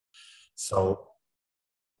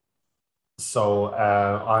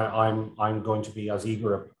I'm going to be as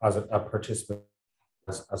eager as a participant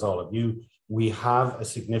as all of you. We have a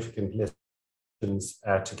significant list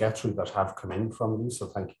to get through that have come in from you, so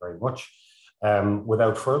thank you very much.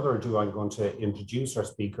 Without further ado, I'm going to introduce our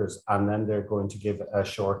speakers, and then they're going to give a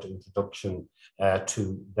short introduction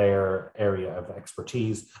to their area of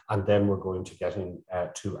expertise, and then we're going to get in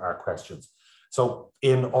to our questions. So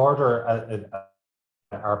in order,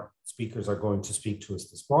 our speakers are going to speak to us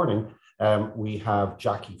this morning. We have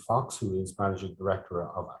Jacky Fox, who is Managing Director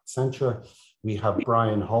of Accenture. We have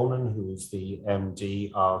Brian Honan, who is the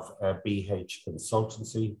MD of BH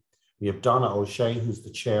Consultancy. We have Donna O'Shea, who's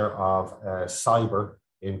the Chair of Cyber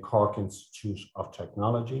in Cork Institute of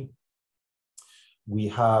Technology. We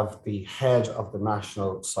have the Head of the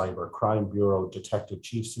National Cybercrime Bureau, Detective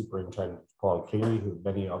Chief Superintendent Paul Cleary, who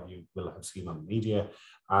many of you will have seen on the media.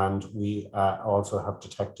 And we also have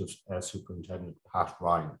Detective Superintendent Pat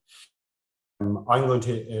Ryan. I'm going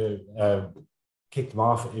to kick them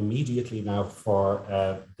off immediately now for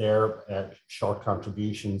their short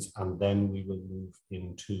contributions, and then we will move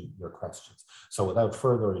into your questions. So without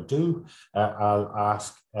further ado, I'll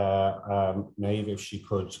ask Maeve if she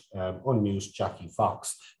could unmute Jacky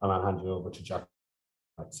Fox, and I'll hand you over to Jacky.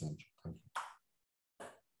 Thank you.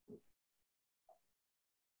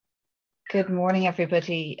 Good morning,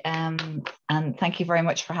 everybody, and thank you very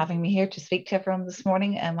much for having me here to speak to everyone this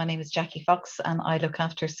morning. My name is Jacky Fox, and I look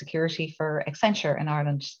after security for Accenture in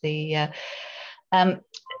Ireland. I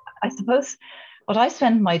suppose what I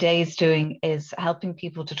spend my days doing is helping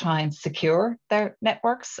people to try and secure their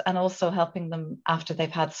networks, and also helping them after they've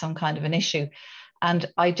had some kind of an issue. And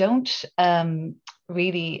I don't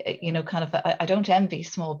really, I don't envy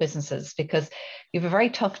small businesses, because you have a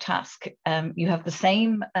very tough task. You have the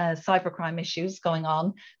same cybercrime issues going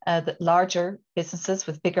on that larger businesses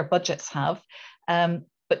with bigger budgets have,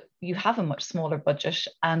 but you have a much smaller budget,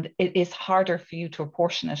 and it is harder for you to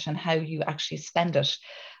apportion it and how you actually spend it.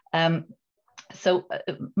 So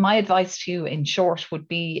my advice to you in short would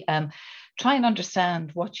be try and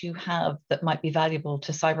understand what you have that might be valuable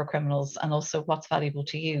to cyber criminals, and also what's valuable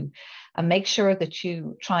to you, and make sure that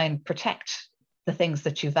you try and protect the things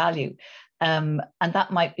that you value. And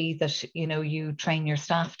that might be that, you train your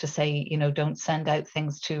staff to say, don't send out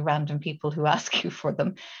things to random people who ask you for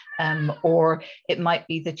them. Or it might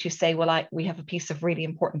be that you say, well, we have a piece of really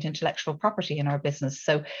important intellectual property in our business,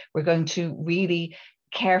 so we're going to really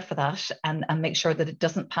care for that and make sure that it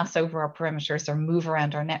doesn't pass over our perimeters or move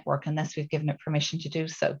around our network unless we've given it permission to do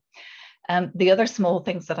so. The other small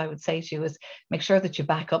things that I would say to you is make sure that you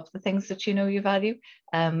back up the things that you value,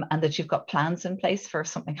 and that you've got plans in place for if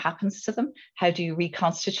something happens to them. How do you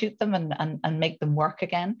reconstitute them and make them work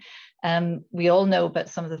again? We all know about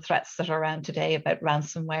some of the threats that are around today about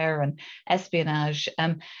ransomware and espionage.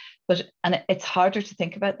 And it's harder to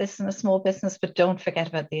think about this in a small business, but don't forget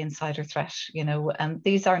about the insider threat.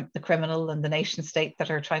 These aren't the criminal and the nation state that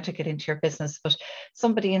are trying to get into your business, but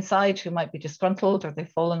somebody inside who might be disgruntled, or they've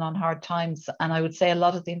fallen on hard times. And I would say a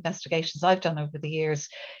lot of the investigations I've done over the years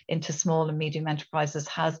into small and medium enterprises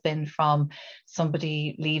has been from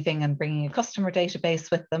somebody leaving and bringing a customer database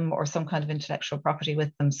with them, or some kind of intellectual property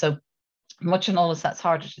with them. So much and all, that's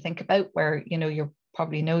harder to think about, where you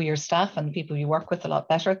probably know your staff and the people you work with a lot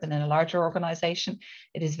better than in a larger organization.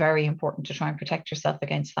 It is very important to try and protect yourself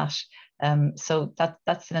against that. So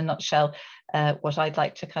that's in a nutshell what I'd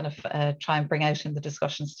like to kind of try and bring out in the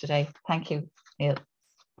discussions today. Thank you, Neil.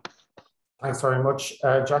 Thanks very much,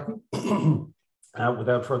 Jacky.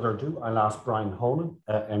 Without further ado, I'll ask Brian Honan,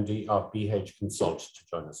 MD of BH Consult, to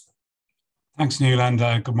join us. Thanks, Neil,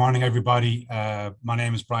 and good morning, everybody. My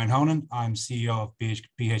name is Brian Honan. I'm CEO of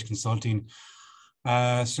BH Consulting.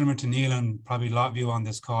 Similar to Neil and probably a lot of you on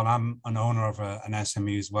this call, I'm an owner of an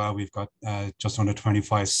SME as well. We've got just under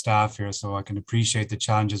 25 staff here, so I can appreciate the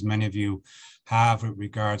challenges many of you have with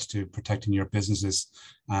regards to protecting your businesses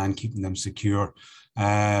and keeping them secure.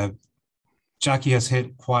 Jacky has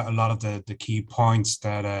hit quite a lot of the key points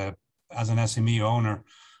that as an SME owner,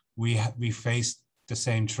 we face the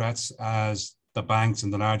same threats as the banks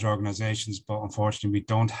and the large organizations, but unfortunately we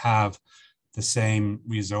don't have the same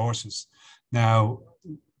resources. Now,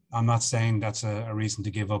 I'm not saying that's a reason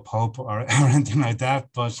to give up hope or anything like that,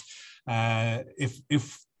 but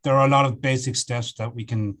if there are a lot of basic steps that we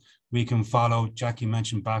can follow. Jacky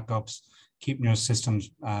mentioned backups, keeping your systems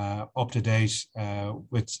up to date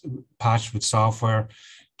patched with software,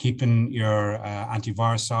 keeping your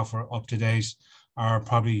antivirus software up to date are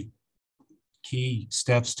probably key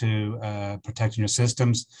steps to protecting your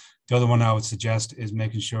systems. The other one I would suggest is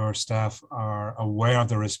making sure staff are aware of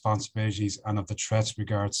their responsibilities and of the threats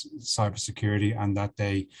regards cybersecurity, and that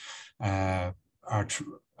they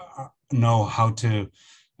know how to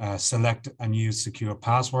select and use secure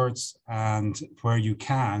passwords, and where you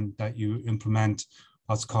can, that you implement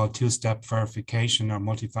what's called two-step verification or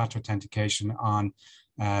multi-factor authentication on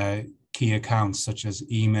key accounts such as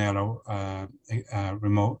email or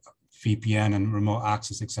remote VPN and remote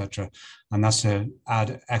access, etc. And that's to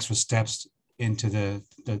add extra steps into the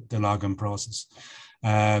login process.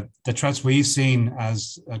 The threats we've seen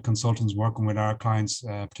as consultants working with our clients,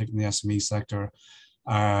 particularly in the SME sector,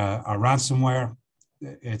 are ransomware.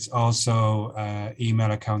 It's also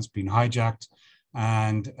email accounts being hijacked,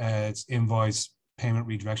 and it's invoice payment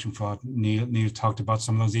redirection fraud. Neil talked about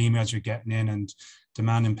some of those emails you're getting in and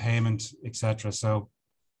demanding payment, etc. So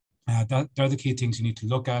they're the key things you need to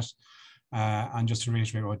look at. And just to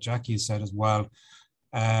reiterate what Jacky said as well,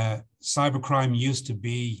 cybercrime used to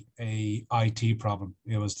be a IT problem.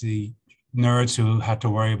 It was the nerds who had to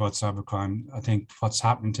worry about cybercrime. I think what's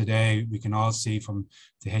happening today, we can all see from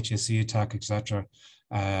the HSE attack, etc.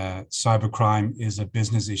 Cybercrime is a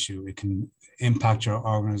business issue. It can impact your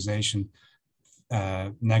organization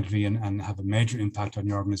negatively and have a major impact on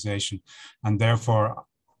your organization. And therefore,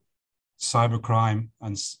 cybercrime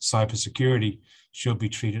and cybersecurity should be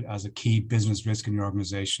treated as a key business risk in your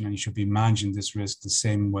organization, and you should be managing this risk the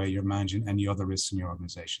same way you're managing any other risks in your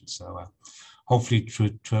organization. So hopefully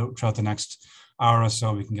throughout the next hour or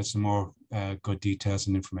so, we can get some more good details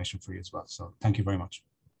and information for you as well. So thank you very much.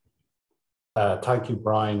 Thank you,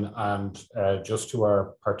 Brian. And just to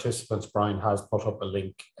our participants, Brian has put up a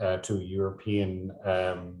link to a European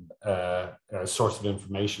source of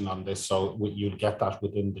information on this. So you'll get that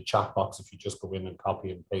within the chat box if you just go in and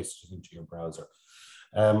copy and paste it into your browser.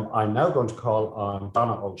 I'm now going to call on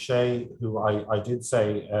Donna O'Shea, who I did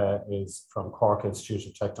say is from Cork Institute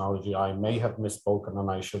of Technology. I may have misspoken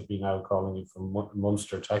and I should be now calling you from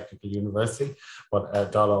Munster Technical University,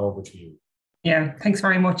 but Donna, over to you. Yeah, thanks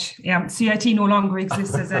very much. Yeah, CIT no longer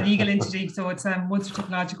exists as a legal entity, so it's Munster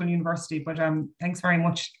Technological University. But thanks very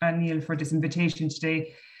much, Neil, for this invitation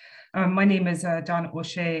today. My name is Donna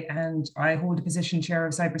O'Shea, and I hold the position chair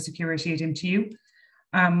of cybersecurity at MTU.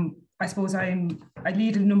 I suppose I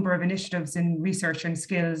lead a number of initiatives in research and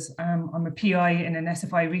skills. I'm a PI in an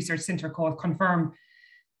SFI research centre called Confirm,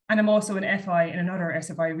 and I'm also an FI in another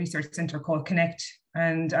SFI research centre called Connect.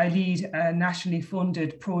 And I lead a nationally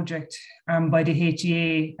funded project by the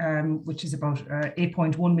HEA, which is about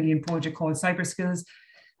 8.1 million project called Cyberskills,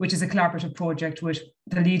 which is a collaborative project with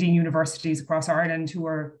the leading universities across Ireland who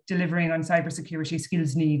are delivering on cybersecurity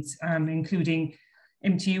skills needs, including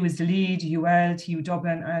MTU is the lead, UL, TU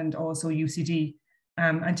Dublin, and also UCD.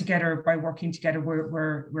 And together, by working together,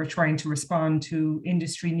 we're trying to respond to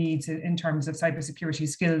industry needs in terms of cybersecurity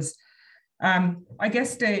skills. I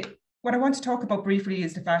guess what I want to talk about briefly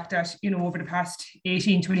is the fact that, over the past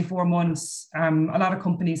 18, 24 months, a lot of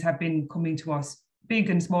companies have been coming to us, big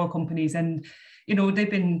and small companies, and, they've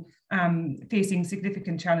been facing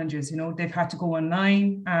significant challenges. They've had to go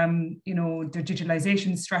online. Their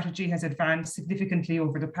digitalization strategy has advanced significantly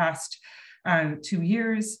over the past 2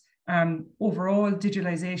 years. Overall,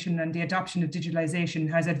 digitalization and the adoption of digitalization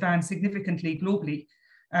has advanced significantly globally.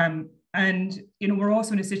 And we're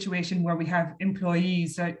also in a situation where we have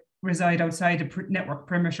employees that reside outside the network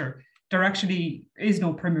perimeter. There actually is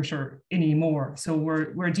no perimeter anymore. So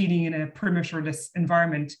we're dealing in a perimeterless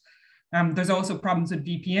environment. There's also problems with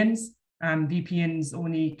VPNs. VPNs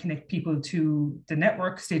only connect people to the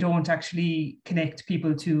networks. They don't actually connect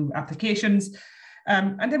people to applications.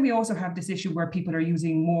 And then we also have this issue where people are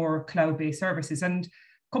using more cloud-based services, and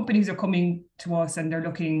companies are coming to us and they're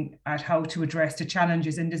looking at how to address the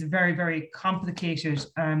challenges in this very, very complicated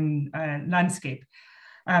landscape.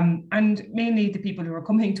 And mainly the people who are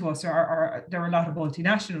coming to us there are a lot of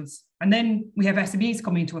multinationals. And then we have SMEs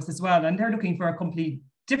coming to us as well, and they're looking for a complete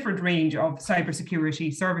different range of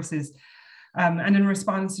cybersecurity services. And in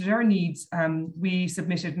response to their needs, we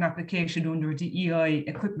submitted an application under the EI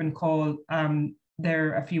equipment call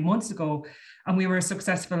there a few months ago, and we were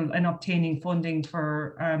successful in obtaining funding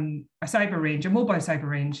for a cyber range, a mobile cyber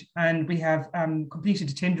range, and we have completed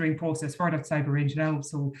the tendering process for that cyber range now,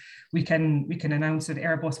 so we can announce that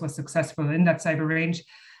Airbus was successful in that cyber range.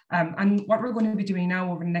 And what we're going to be doing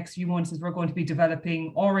now over the next few months is we're going to be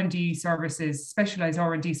developing R&D services, specialized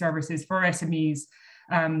R&D services for SMEs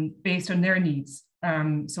based on their needs.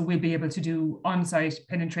 So we'll be able to do on-site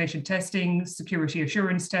penetration testing, security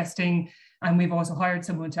assurance testing, and we've also hired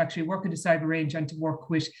someone to actually work in the cyber range and to work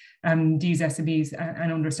with these SMEs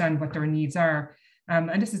and understand what their needs are.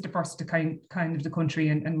 And this is the first to kind of the country,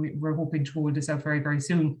 and we're hoping to roll this out very, very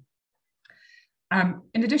soon.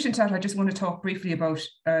 In addition to that, I just want to talk briefly about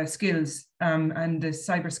skills and the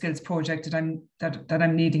cyber skills project that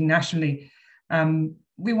I'm leading nationally.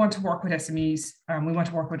 We want to work with SMEs, we want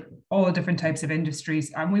to work with all different types of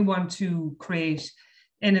industries, and we want to create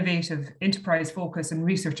innovative, enterprise focus and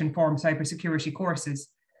research-informed cybersecurity courses.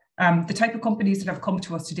 The type of companies that have come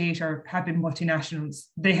to us to date have been multinationals.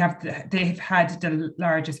 They've had the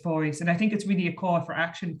largest voice, and I think it's really a call for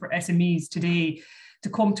action for SMEs today to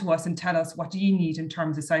come to us and tell us, what do you need in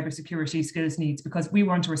terms of cybersecurity skills needs, because we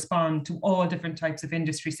want to respond to all different types of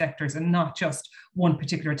industry sectors and not just one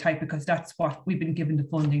particular type, because that's what we've been given the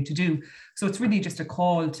funding to do. So it's really just a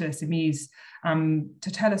call to SMEs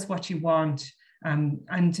to tell us what you want,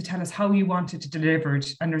 and to tell us how you want it delivered.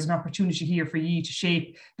 And there's an opportunity here for you to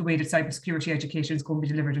shape the way that cybersecurity education is going to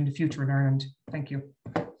be delivered in the future in Ireland. Thank you.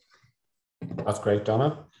 That's great,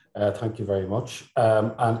 Donna. Thank you very much.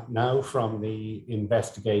 And now from the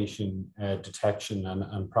investigation, detection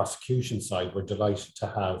and prosecution side, we're delighted to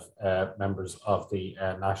have members of the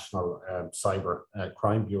National Cyber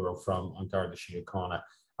Crime Bureau from Garda, Síochána.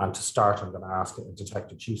 And to start, I'm going to ask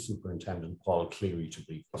Detective Chief Superintendent Paul Cleary to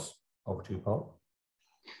brief us. Over to you, Paul.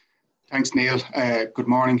 Thanks, Neil. Good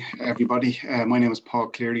morning, everybody. My name is Paul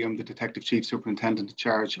Cleary. I'm the Detective Chief Superintendent in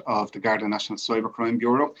charge of the Garda National Cybercrime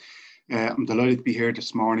Bureau. I'm delighted to be here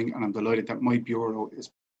this morning, and I'm delighted that my bureau is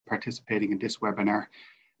participating in this webinar.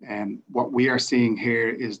 What we are seeing here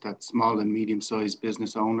is that small and medium-sized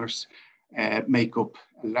business owners make up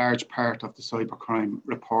a large part of the cybercrime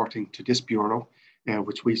reporting to this bureau,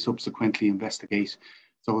 which we subsequently investigate.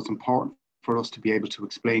 So it's important for us to be able to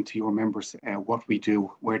explain to your members what we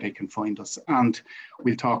do, where they can find us, and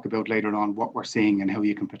we'll talk about later on what we're seeing and how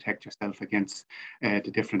you can protect yourself against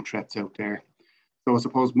the different threats out there. So I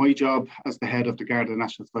suppose my job as the head of the Garda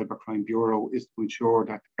National Cybercrime Bureau is to ensure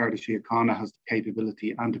that Garda Síochána has the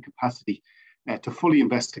capability and the capacity to fully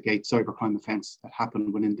investigate cybercrime offences that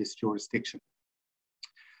happen within this jurisdiction.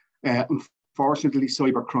 Unfortunately,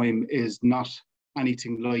 cybercrime is not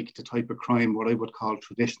anything like the type of crime, what I would call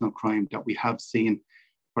traditional crime, that we have seen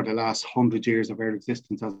for the last 100 years of our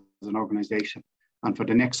existence as an organisation. And for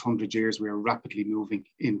the next 100 years, we are rapidly moving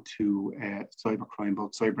into cybercrime,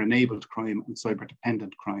 both cyber-enabled crime and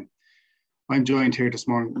cyber-dependent crime. I'm joined here this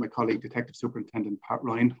morning with my colleague, Detective Superintendent Pat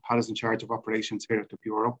Ryan. Pat is in charge of operations here at the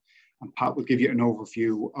Bureau, and Pat will give you an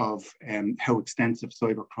overview of how extensive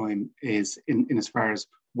cybercrime is in as far as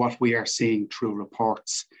what we are seeing through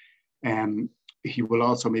reports. He will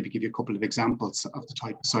also maybe give you a couple of examples of the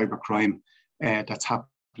type of cybercrime that's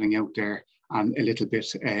happening out there, and a little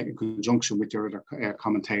bit in conjunction with your other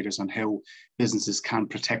commentators on how businesses can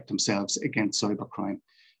protect themselves against cybercrime.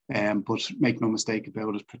 But make no mistake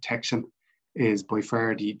about it, protection is by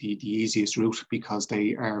far the easiest route, because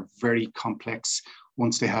they are very complex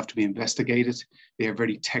once they have to be investigated. They are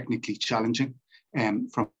very technically challenging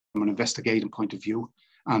from an investigating point of view.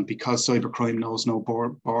 And because cybercrime knows no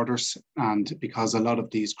borders, and because a lot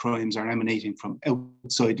of these crimes are emanating from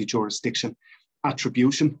outside the jurisdiction,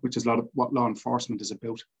 attribution, which is a lot of what law enforcement is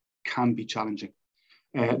about, can be challenging.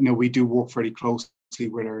 Now, we do work very closely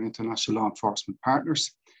with our international law enforcement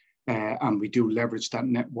partners, and we do leverage that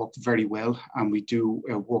network very well, and we do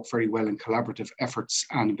work very well in collaborative efforts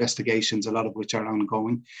and investigations, a lot of which are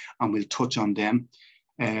ongoing, and we'll touch on them.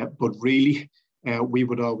 But really, we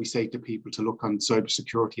would always say to people to look on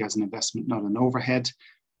cybersecurity as an investment, not an overhead.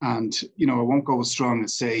 And, I won't go as strong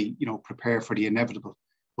as say, prepare for the inevitable,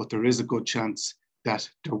 but there is a good chance that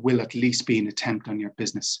there will at least be an attempt on your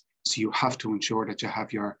business. So you have to ensure that you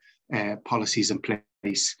have your policies in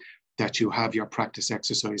place, that you have your practice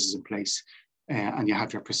exercises in place, and you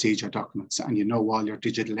have your procedure documents, and you know all your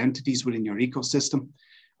digital entities within your ecosystem.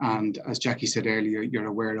 And as Jacky said earlier, you're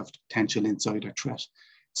aware of the potential insider threat.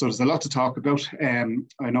 So there's a lot to talk about.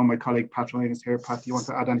 I know my colleague Pat Ryan is here. Pat, do you want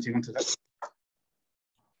to add anything into that?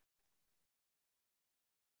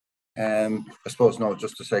 I suppose, no,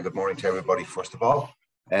 just to say good morning to everybody, first of all.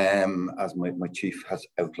 As my chief has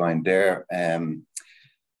outlined there,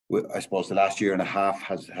 I suppose the last year and a half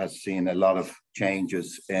has seen a lot of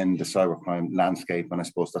changes in the cybercrime landscape, and I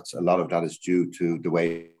suppose that's a lot of that is due to the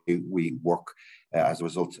way we work as a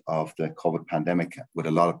result of the COVID pandemic, with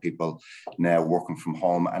a lot of people now working from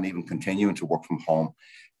home and even continuing to work from home.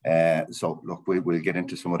 So look, we'll get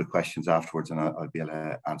into some of the questions afterwards, and I'll be able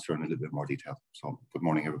to answer in a little bit more detail. So good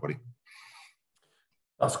morning, everybody.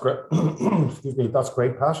 That's great. Excuse me. That's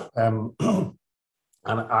great, Pat. And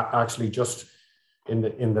actually, just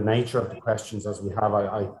in the nature of the questions as we have,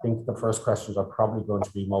 I think the first questions are probably going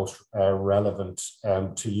to be most relevant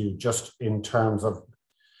to you, just in terms of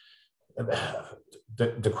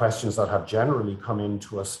the questions that have generally come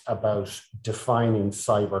into us about defining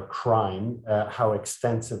cybercrime, how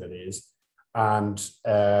extensive it is, and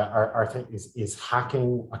is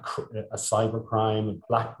hacking a cybercrime,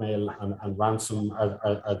 blackmail and ransom,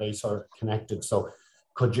 are they sort of connected? So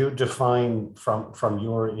could you define from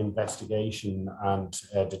your investigation and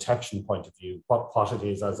detection point of view what it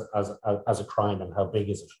is as a crime, and how big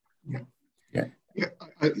is it?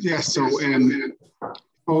 So I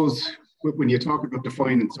suppose when you talk about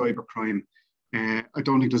defining cybercrime, I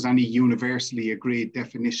don't think there's any universally agreed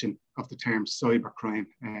definition of the term cybercrime.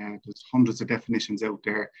 There's hundreds of definitions out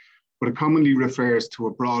there, but it commonly refers to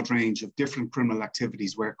a broad range of different criminal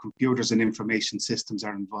activities where computers and information systems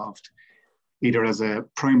are involved, either as a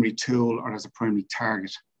primary tool or as a primary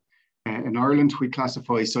target. In Ireland, we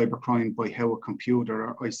classify cybercrime by how a computer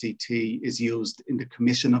or ICT is used in the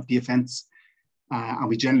commission of the offence. And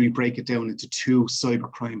we generally break it down into two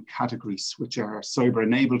cybercrime categories, which are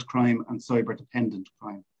cyber-enabled crime and cyber-dependent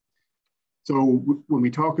crime. So when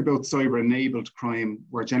we talk about cyber-enabled crime,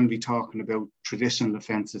 we're generally talking about traditional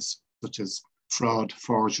offences such as fraud,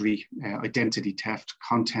 forgery, identity theft,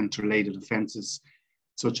 content-related offences,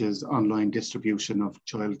 such as online distribution of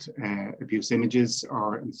child abuse images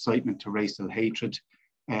or incitement to racial hatred,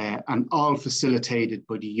 and all facilitated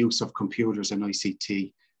by the use of computers and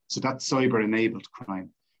ICT. So that's cyber-enabled crime.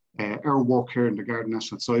 Our work here in the Garda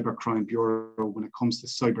National Cybercrime Bureau, when it comes to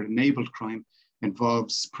cyber-enabled crime,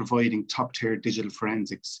 involves providing top-tier digital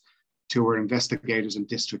forensics to our investigators in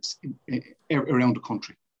districts around the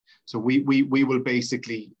country. So we will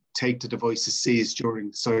basically take the devices seized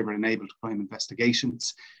during cyber-enabled crime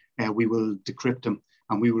investigations. We will decrypt them,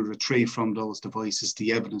 and we will retrieve from those devices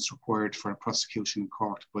the evidence required for a prosecution in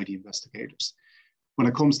court by the investigators. When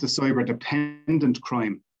it comes to cyber-dependent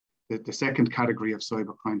crime, the second category of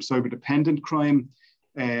cybercrime, cyber-dependent crime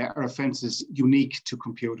are offences unique to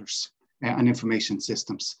computers and information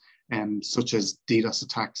systems, such as DDoS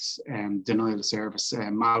attacks, denial of service,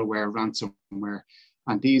 malware, ransomware.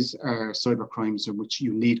 And these are cybercrimes in which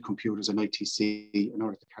you need computers and ITC in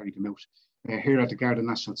order to carry them out. Here at the Garda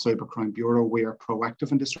National Cybercrime Bureau, we are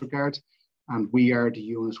proactive in this regard, and we are the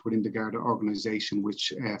unit within the Garda organisation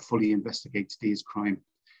which fully investigates these crimes.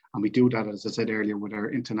 And we do that, as I said earlier, with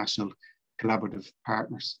our international collaborative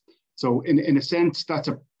partners. So in a sense, that's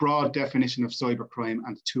a broad definition of cybercrime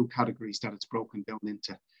and the two categories that it's broken down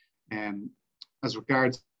into. As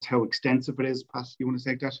regards how extensive it is, Pat, you want to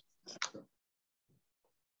take that?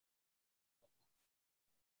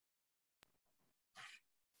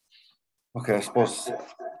 Okay, I suppose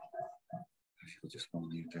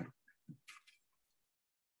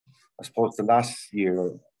the last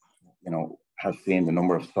year, has seen the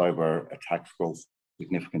number of cyber attacks grow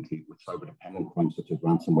significantly, with cyber-dependent crimes such as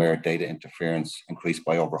ransomware, data interference increased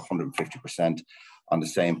by over 150% on the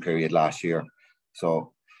same period last year.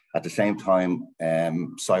 So at the same time,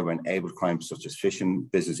 cyber-enabled crimes such as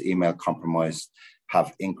phishing, business email compromise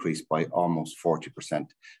have increased by almost 40%.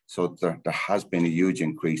 So there has been a huge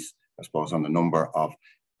increase, I suppose, on the number of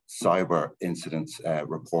cyber incidents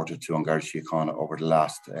reported to Garda Síochána over the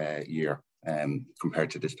last year compared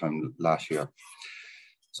to this time last year.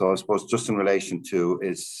 So I suppose just in relation to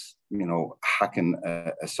hacking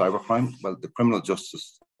a cybercrime, well, the Criminal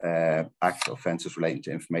Justice Act offences relating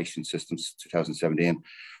to information systems 2017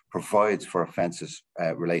 provides for offences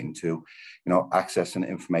relating to accessing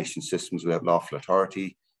information systems without lawful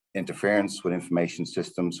authority, interference with information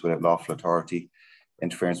systems without lawful authority,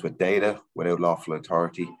 interference with data without lawful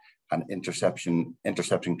authority, and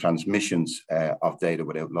intercepting transmissions of data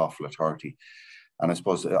without lawful authority. And I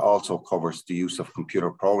suppose it also covers the use of computer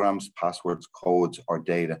programs, passwords, codes, or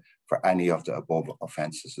data for any of the above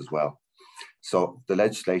offences as well. So the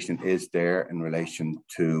legislation is there in relation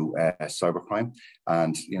to cybercrime,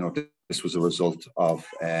 and this was a result of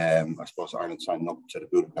I suppose Ireland signing up to the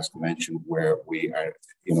Budapest Convention, where we are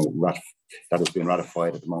that has been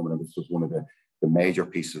ratified at the moment, and this was one of the major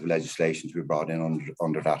pieces of legislation to be brought in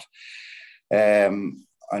under that.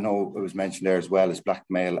 I know it was mentioned there as well as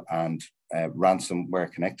blackmail and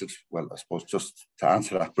ransomware connected. Well, I suppose just to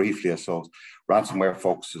answer that briefly, so ransomware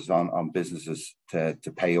focuses on businesses to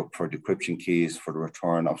pay up for decryption keys for the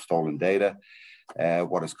return of stolen data.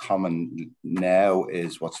 What is common now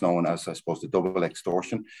is what's known as, I suppose, the double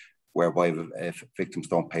extortion, whereby if victims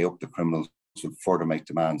don't pay up, the criminals will further make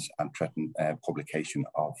demands and threaten publication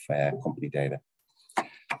of company data.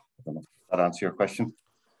 Does that answer your question?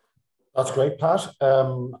 That's great, Pat.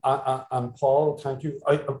 And Paul, thank you.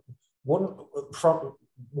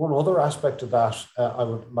 One other aspect of that, I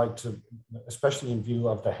would like to, especially in view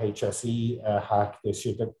of the HSE hack this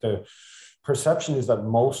year, that the perception is that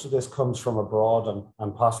most of this comes from abroad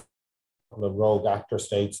and possibly rogue actor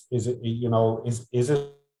states. Is it, is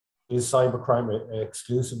cybercrime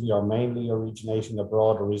exclusively or mainly originating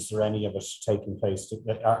abroad, or is there any of it taking place?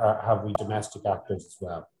 Have we domestic actors as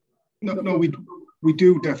well? No, we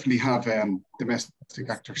do definitely have domestic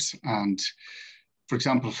actors. And for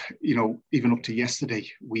example, even up to yesterday,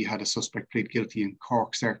 we had a suspect plead guilty in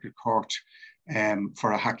Cork Circuit Court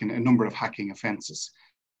for a number of hacking offences.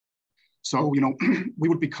 So, we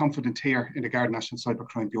would be confident here in the Garda National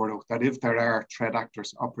Cybercrime Bureau that if there are threat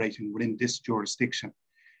actors operating within this jurisdiction,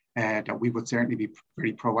 that we would certainly be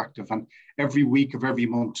very proactive. And every week of every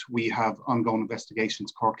month, we have ongoing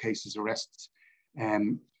investigations, court cases, arrests.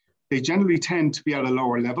 They generally tend to be at a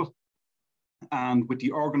lower level. And with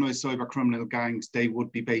the organised cyber criminal gangs, they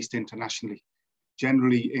would be based internationally,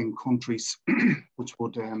 generally in countries which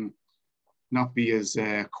would not be as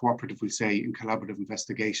cooperative, we say, in collaborative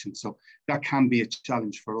investigation. So that can be a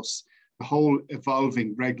challenge for us. The whole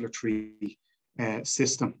evolving regulatory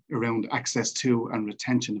system around access to and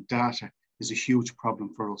retention of data is a huge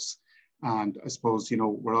problem for us. And I suppose,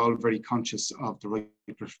 we're all very conscious of the right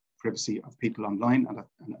to privacy of people online, and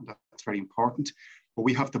that's very important. But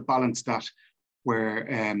we have to balance that where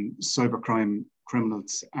cybercrime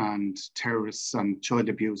criminals and terrorists and child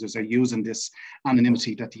abusers are using this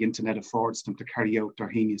anonymity that the internet affords them to carry out their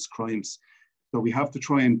heinous crimes. So we have to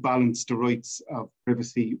try and balance the rights of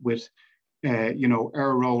privacy with,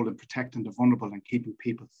 our role in protecting the vulnerable and keeping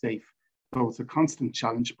people safe. So it's a constant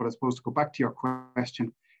challenge. But I suppose to go back to your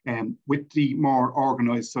question, with the more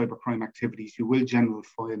organised cybercrime activities, you will generally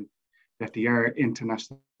find that they are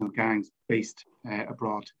international gangs based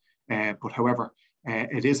abroad. But however,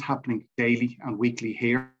 it is happening daily and weekly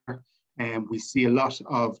here. We see a lot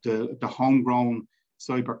of the homegrown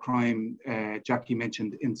cybercrime. Jacky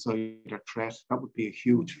mentioned insider threat. That would be a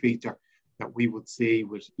huge feature that we would see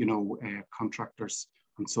with, contractors,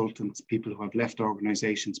 consultants, people who have left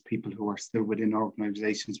organisations, people who are still within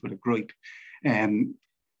organisations with a gripe.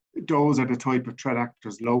 Those are the type of threat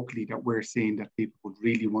actors locally that we're seeing that people would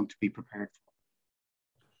really want to be prepared for.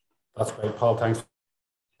 That's great, Paul. Thanks.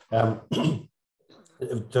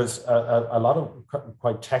 There's a lot of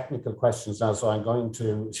quite technical questions now, so I'm going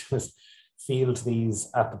to just field these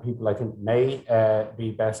at the people I think may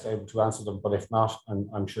be best able to answer them, but if not,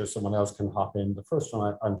 I'm sure someone else can hop in. The first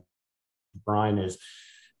one Brian, is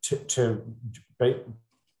to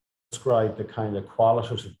describe the kind of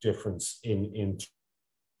qualitative difference in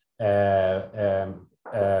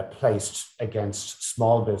placed against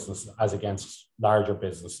small businesses as against larger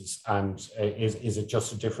businesses, and is it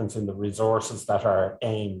just a difference in the resources that are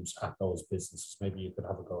aimed at those businesses? Maybe you could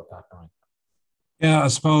have a go at that, Brian. Yeah, I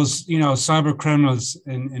suppose, cyber criminals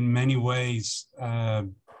in many ways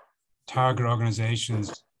target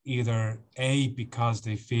organizations either A, because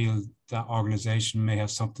they feel that organization may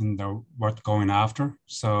have something they're worth going after.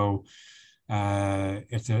 So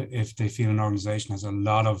if they feel an organization has a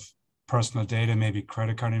lot of personal data, maybe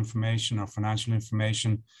credit card information or financial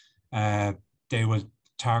information, they will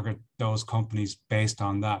target those companies based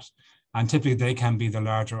on that. And typically they can be the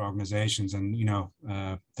larger organizations. And,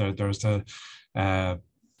 there's the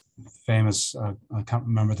famous, I can't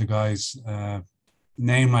remember the guy's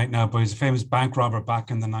name right now, but he's a famous bank robber back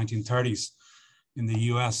in the 1930s in the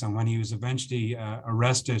US. And when he was eventually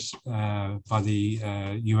arrested by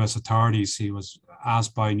the US authorities, he was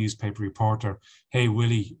asked by a newspaper reporter, "Hey,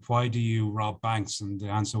 Willie, why do you rob banks?" And the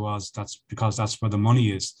answer was, "That's because that's where the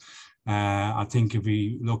money is." I think if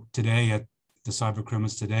we look today at the cyber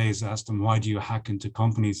criminals today, is ask them, why do you hack into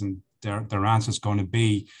companies? And their answer is going to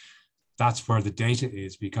be, that's where the data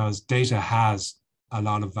is, because data has a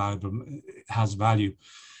lot of value.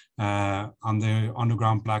 On the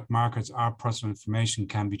underground black markets, our personal information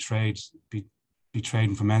can be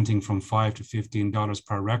traded from anything from $5 to $15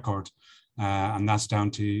 per record. And that's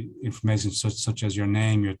down to information such as your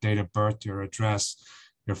name, your date of birth, your address,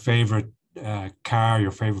 your favorite car,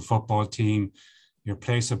 your favorite football team, your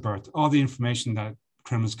place of birth, all the information that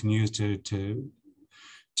criminals can use to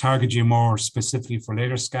target you more specifically for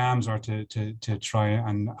later scams or to try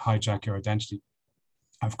and hijack your identity.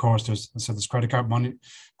 Of course, there's credit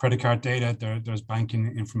card data, there's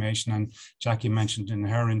banking information, and Jacky mentioned in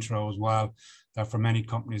her intro as well that for many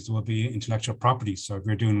companies there will be intellectual property. So if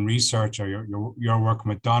you're doing research or you're working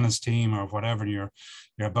with Donna's team or whatever, and you're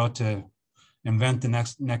about to invent the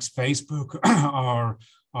next Facebook or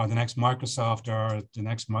the next Microsoft or the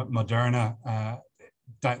next Moderna,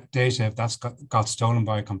 that data, if that's got stolen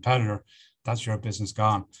by a competitor, that's your business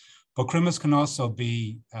gone. But criminals can also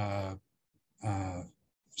be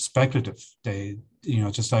speculative. They,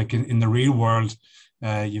 just like in the real world,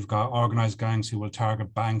 you've got organized gangs who will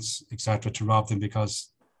target banks, etc., to rob them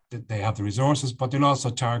because they have the resources, but they'll also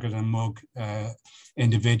target and mug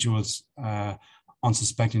individuals,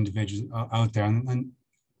 unsuspecting individuals out there. And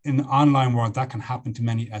in the online world, that can happen to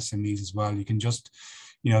many SMEs as well. You can just,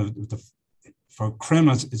 for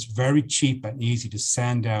criminals, it's very cheap and easy to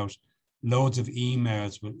send out loads of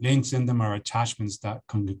emails with links in them or attachments that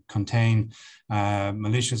can contain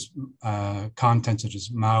malicious content such as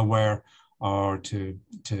malware, or to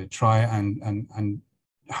try and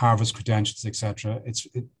harvest credentials, etc.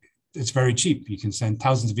 It's very cheap. You can send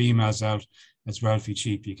thousands of emails out. It's relatively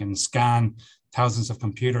cheap. You can scan thousands of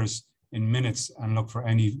computers in minutes and look for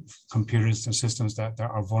any computers or systems that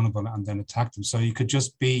are vulnerable and then attack them. So you could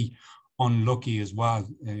just be unlucky as well,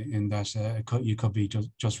 in that you could be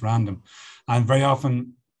just random. And very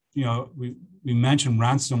often, we mention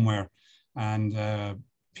ransomware, and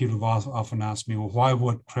people have often asked me, well, why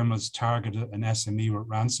would criminals target an SME with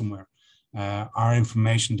ransomware? Our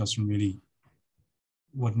information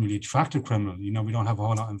wouldn't really attract a criminal. We don't have a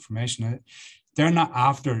whole lot of information. They're not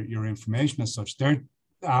after your information as such. They're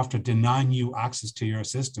after denying you access to your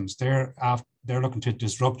systems. They're looking to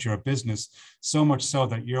disrupt your business, so much so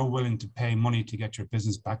that you're willing to pay money to get your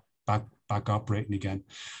business back operating again.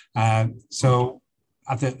 So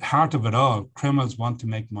at the heart of it all, criminals want to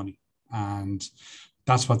make money, and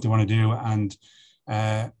that's what they want to do. And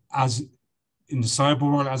as in the cyber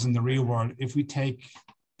world, as in the real world, if we take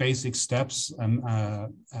basic steps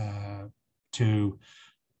to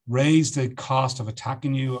raise the cost of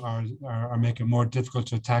attacking you or make it more difficult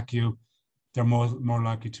to attack you, they're more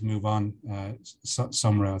likely to move on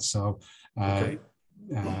somewhere else. So that's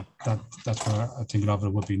where I think a lot of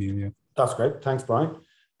it would be, Neil. Yeah. That's great. Thanks, Brian.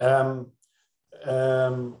 I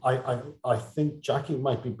think Jacky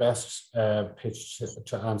might be best pitched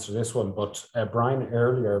to answer this one, but Brian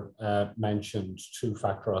earlier mentioned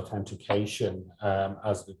two-factor authentication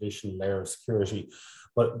as an additional layer of security.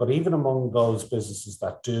 But even among those businesses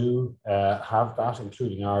that do have that,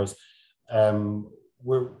 including ours,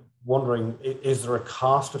 we're wondering, is there a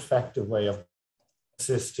cost-effective way of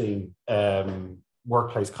assisting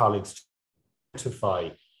workplace colleagues to identify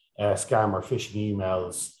scam or phishing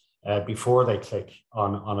emails before they click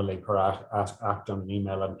on a link or act on an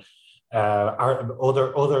email? And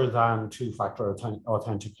other than two-factor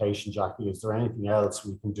authentication, Jacky, is there anything else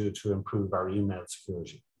we can do to improve our email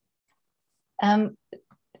security?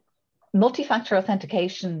 Multi-factor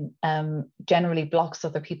authentication generally blocks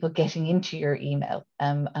other people getting into your email.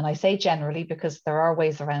 And I say generally because there are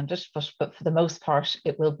ways around it, but for the most part,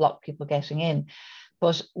 it will block people getting in.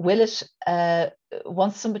 But will it,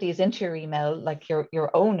 once somebody is into your email, like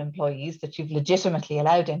your own employees that you've legitimately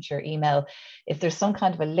allowed into your email, if there's some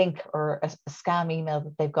kind of a link or a scam email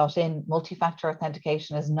that they've got in, multi-factor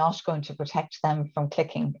authentication is not going to protect them from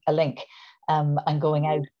clicking a link and going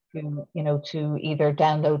out to either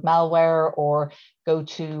download malware or go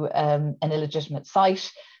to an illegitimate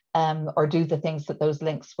site or do the things that those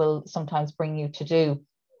links will sometimes bring you to do.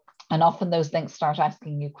 And often those links start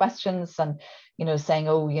asking you questions and, saying,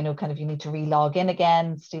 kind of you need to re-log in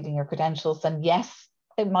again, stealing your credentials. And yes,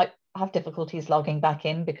 they might have difficulties logging back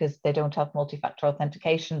in because they don't have multi-factor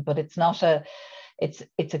authentication, but it's not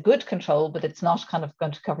it's a good control, but it's not kind of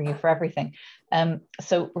going to cover you for everything.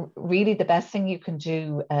 So really the best thing you can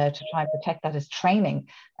do to try and protect that is training,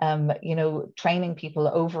 training people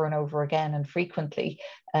over and over again and frequently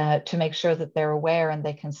to make sure that they're aware and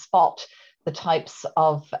they can spot the types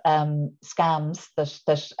of scams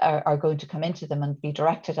that are going to come into them and be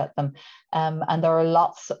directed at them. And there are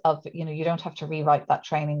lots of, you don't have to rewrite that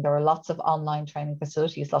training. There are lots of online training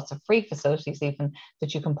facilities, lots of free facilities even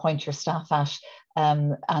that you can point your staff at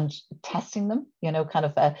and testing them, kind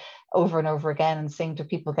of over and over again and seeing do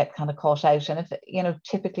people get kind of caught out. And if,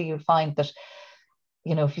 typically you'll find that,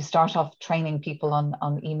 if you start off training people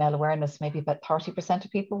on email awareness, maybe about 30% of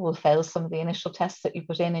people will fail some of the initial tests that you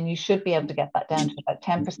put in, and you should be able to get that down to about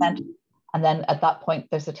 10%. And then at that point,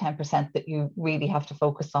 there's a 10% that you really have to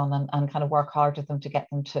focus on and kind of work hard with them to get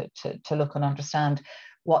them to look and understand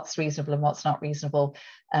what's reasonable and what's not reasonable.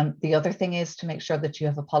 The other thing is to make sure that you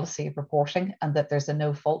have a policy of reporting and that there's a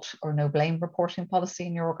no fault or no blame reporting policy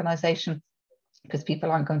in your organization, because people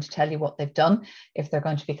aren't going to tell you what they've done if they're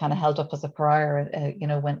going to be kind of held up as a pariah,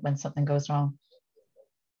 when something goes wrong.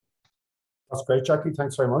 That's great, Jacky.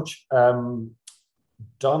 Thanks very much.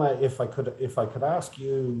 Donna, if I could ask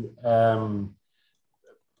you, and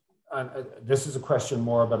this is a question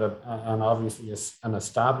more about an obviously an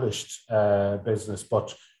established business,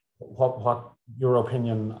 but what your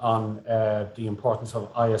opinion on the importance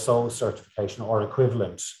of ISO certification or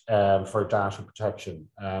equivalent for data protection?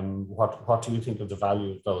 What do you think of the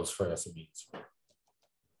value of those for SMEs?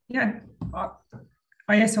 Yeah,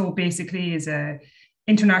 ISO basically is a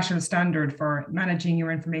international standard for managing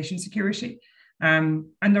your information security. And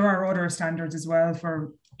there are other standards as well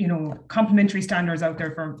for, complementary standards out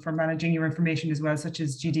there for managing your information as well, such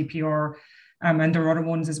as GDPR. And there are other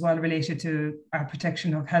ones as well related to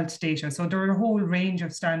protection of health data. So there are a whole range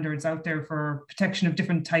of standards out there for protection of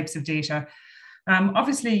different types of data.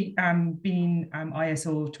 Obviously, being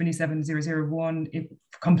ISO 27001,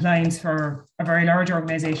 compliance for a very large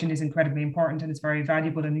organization is incredibly important, and it's very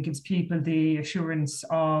valuable, and it gives people the assurance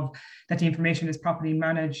of that the information is properly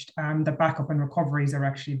managed, that backup and recoveries are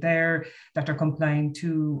actually there, that they're complying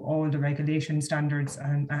to all the regulation standards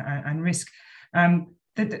and risk.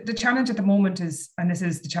 The challenge at the moment is, and this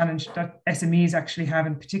is the challenge that SMEs actually have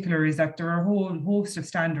in particular, is that there are a whole host of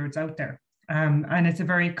standards out there. And it's a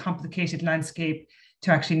very complicated landscape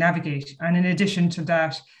to actually navigate. And in addition to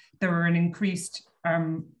that, there are an increased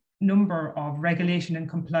number of regulation and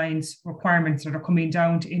compliance requirements that are coming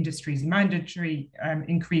down to industries, mandatory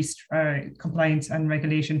increased compliance and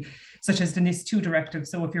regulation, such as the NIS2 directive.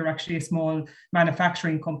 So if you're actually a small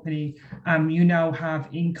manufacturing company, you now have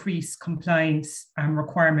increased compliance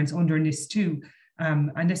requirements under NIS2.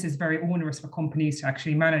 And this is very onerous for companies to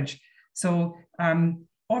actually manage. So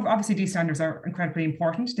obviously, these standards are incredibly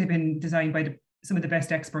important. They've been designed by some of the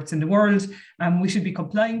best experts in the world. We should be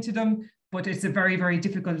complying to them, but it's a very, very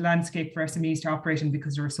difficult landscape for SMEs to operate in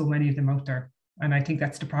because there are so many of them out there. And I think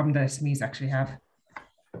that's the problem that SMEs actually have.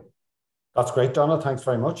 That's great, Donna. Thanks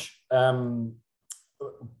very much. Coming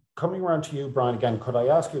around to you, Brian, again, could I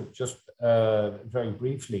ask you just very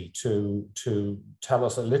briefly to tell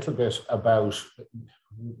us a little bit about,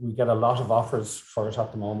 we get a lot of offers for it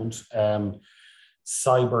at the moment,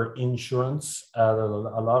 cyber insurance. A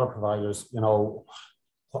lot of providers,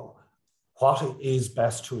 what is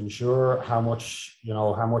best to insure? How much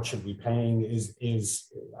should we be paying?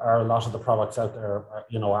 Are a lot of the products out there,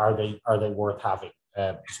 are they worth having?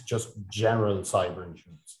 Just general cyber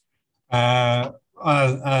insurance.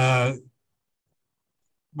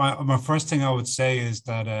 My first thing I would say is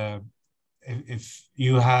that if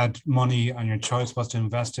you had money and your choice was to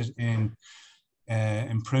invest it in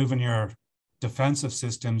improving your defensive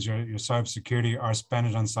systems, your cybersecurity, or spend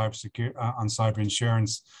it on cyber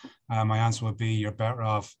insurance, my answer would be you're better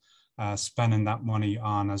off spending that money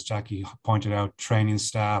on, as Jacky pointed out, training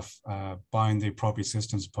staff, buying the appropriate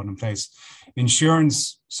systems put in place.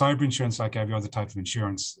 Insurance, cyber insurance, like every other type of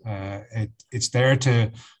insurance, it's there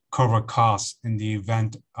to cover costs in the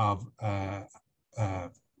event of a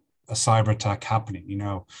cyber attack happening.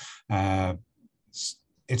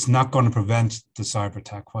 It's not going to prevent the cyber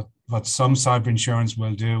attack. What some cyber insurance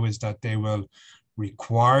will do is that they will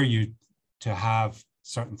require you to have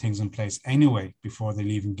certain things in place anyway before they'll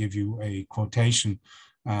even give you a quotation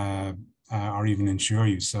or even insure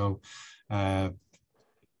you. So I'm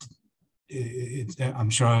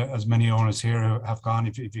sure as many owners here have gone,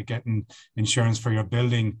 if you're getting insurance for your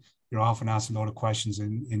building, you're often asked a lot of questions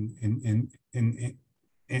in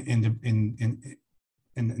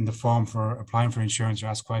the form for applying for insurance. You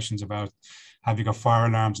ask questions about, have you got fire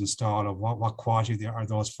alarms installed, or what quality are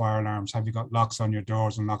those fire alarms? Have you got locks on your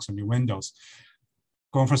doors and locks on your windows?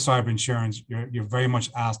 Going for cyber insurance, you're very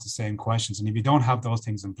much asked the same questions. And if you don't have those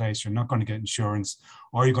things in place, you're not going to get insurance,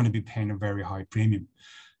 or you're going to be paying a very high premium.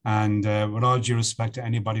 And with all due respect to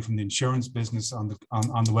anybody from the insurance business on the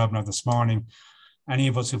webinar this morning, any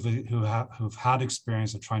of us who've had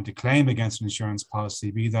experience of trying to claim against an insurance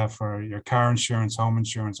policy, be that for your car insurance, home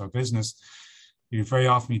insurance, or business, you very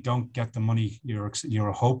often don't get the money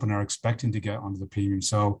you're hoping or expecting to get under the premium.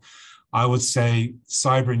 So I would say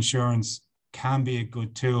cyber insurance can be a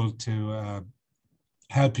good tool to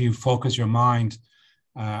help you focus your mind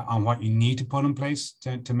on what you need to put in place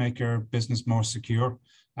to make your business more secure.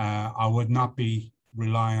 I would not be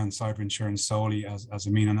rely on cyber insurance solely as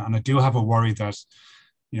a mean. And I do have a worry that,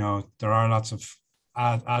 there are lots of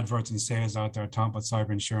adverts and sales out there talking about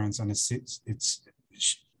cyber insurance, and it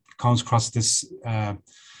comes across this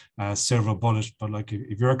silver bullet. But like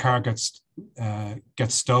if your car gets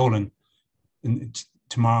stolen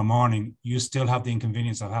tomorrow morning, you still have the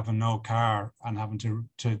inconvenience of having no car and having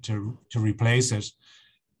to replace it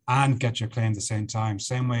and get your claim at the same time.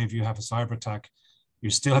 Same way, if you have a cyber attack, you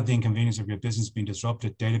still have the inconvenience of your business being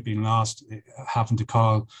disrupted, data being lost, having to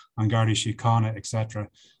call on Garda, Síochána, etc.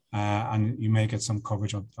 And you may get some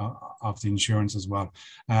coverage of the insurance as well.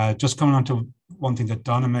 Just coming on to one thing that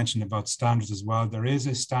Donna mentioned about standards as well, there is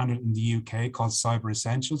a standard in the UK called Cyber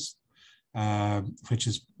Essentials. which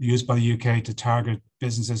is used by the UK to target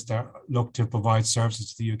businesses that look to provide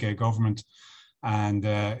services to the UK government. And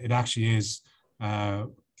it actually is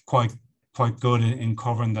quite good in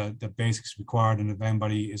covering the basics required. And if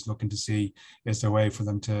anybody is looking to see is there a way for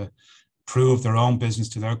them to prove their own business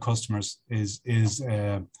to their customers is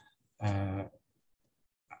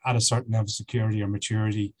at a certain level of security or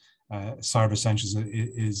maturity, Cyber Essentials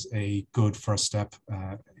is a good first step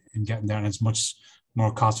in getting there, and it's much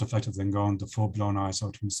more cost effective than going to full blown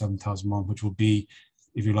ISO 27001, which will be,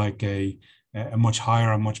 if you like, a much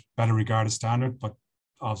higher and much better regarded standard, but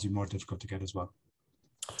obviously more difficult to get as well.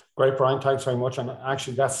 Great, Brian, thanks very much. And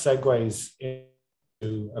actually that segues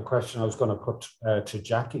into a question I was going to put to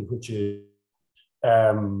Jacky, which is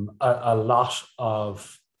a lot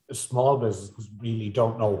of small businesses really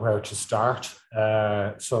don't know where to start.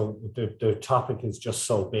 So the topic is just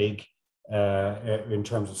so big in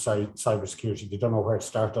terms of cybersecurity. They don't know where to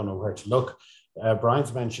start, don't know where to look.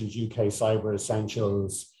 Brian's mentioned UK Cyber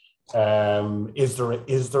Essentials.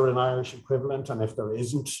 Is there an Irish equivalent? And if there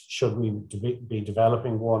isn't, should we be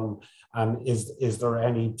developing one? And is there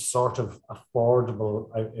any sort of affordable,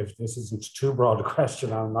 if this isn't too broad a question,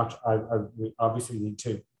 we obviously need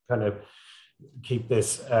to kind of keep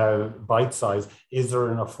this bite-sized. Is there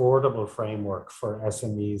an affordable framework for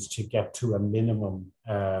SMEs to get to a minimum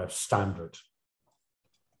standard?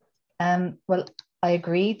 Well, I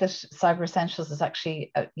agree that Cyber Essentials is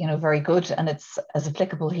actually, very good, and it's as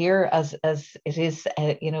applicable here as it is,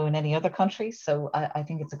 in any other country. So I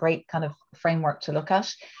think it's a great kind of framework to look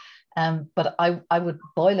at. But I would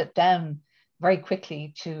boil it down very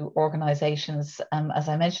quickly to organizations, as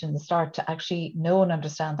I mentioned in the start, to actually know and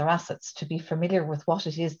understand their assets, to be familiar with what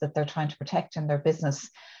it is that they're trying to protect in their business,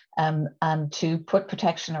 and to put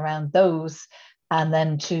protection around those, and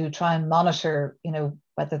then to try and monitor,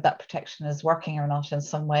 whether that protection is working or not in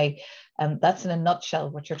some way. That's in a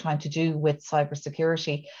nutshell what you're trying to do with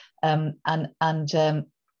cybersecurity. And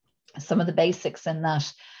some of the basics in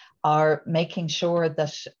that are making sure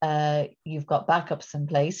that you've got backups in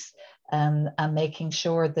place, and making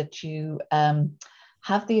sure that you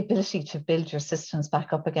have the ability to build your systems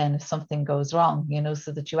back up again if something goes wrong,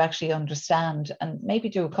 so that you actually understand, and maybe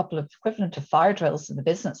do a couple of equivalent to fire drills in the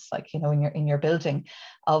business, like, in your building,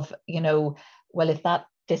 of, well, if that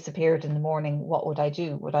disappeared in the morning, what would I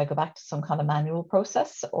do? Would I go back to some kind of manual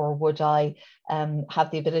process, or would I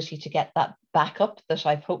have the ability to get that backup that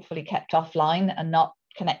I've hopefully kept offline and not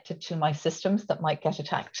connected to my systems that might get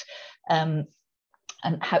attacked?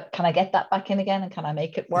 And how can I get that back in again, and can I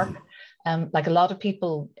make it work? Like a lot of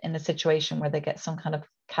people in a situation where they get some kind of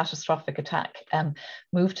catastrophic attack,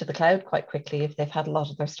 move to the cloud quite quickly if they've had a lot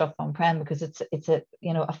of their stuff on-prem, because it's a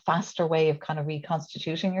faster way of kind of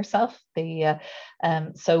reconstituting yourself.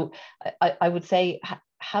 So I would say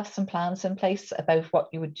have some plans in place about what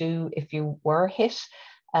you would do if you were hit,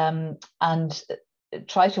 and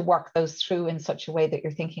try to work those through in such a way that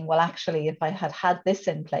you're thinking, well, actually, if I had this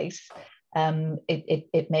in place,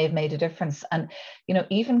 it may have made a difference. And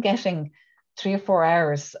even getting 3 or 4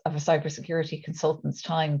 hours of a cybersecurity consultant's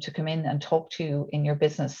time to come in and talk to you in your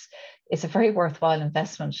business is a very worthwhile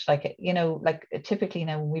investment. Like typically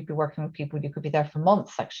now when we'd be working with people, you could be there for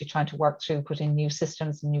months actually trying to work through, put in new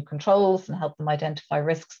systems and new controls and help them identify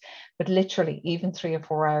risks. But literally even 3 or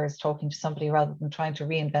 4 hours talking to somebody rather than trying to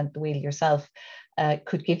reinvent the wheel yourself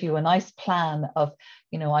could give you a nice plan of,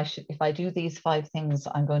 if I do these 5 things,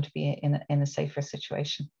 I'm going to be in a safer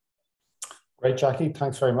situation. Great, Jacky.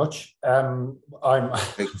 Thanks very much.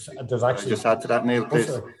 There's actually just add to that, Neil,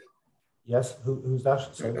 please. Yes, who's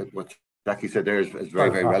that? Sorry. What Jacky said there is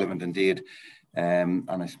very, very relevant indeed. And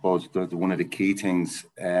I suppose one of the key things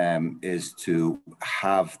is to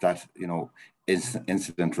have that,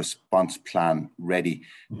 incident response plan ready,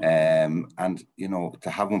 and to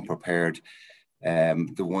have one prepared. The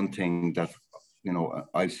one thing that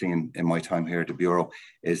I've seen in my time here at the Bureau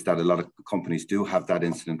is that a lot of companies do have that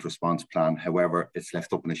incident response plan. However, it's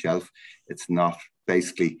left up on the shelf. It's not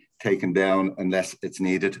basically taken down unless it's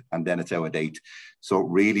needed, and then it's out of date. So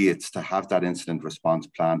really it's to have that incident response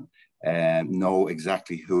plan and know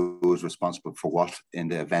exactly who is responsible for what in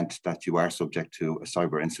the event that you are subject to a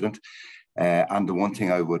cyber incident. And the one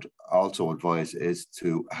thing I would also advise is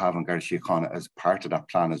to have Garda Síochána as part of that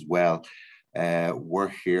plan as well.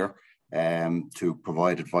 We're here to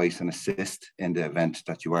provide advice and assist in the event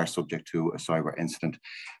that you are subject to a cyber incident.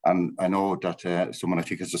 And I know that someone, I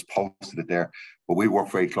think, has just posted it there, but we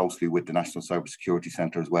work very closely with the National Cybersecurity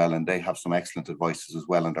Centre as well, and they have some excellent advices as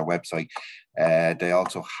well on their website. They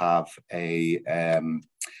also have an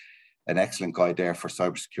excellent guide there for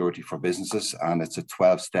cybersecurity for businesses, and it's a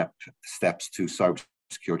 12 steps to cybersecurity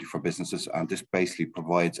cybersecurity for businesses, and this basically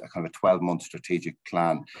provides a kind of a 12-month strategic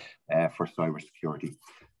plan for cybersecurity.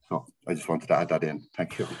 So I just wanted to add that in.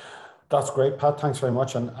 Thank you. That's great, Pat. Thanks very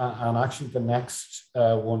much. And actually, the next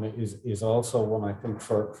one is also one, I think,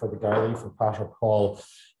 for the Garda, for Pat or Paul.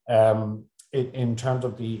 In terms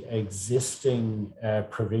of the existing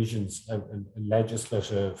provisions,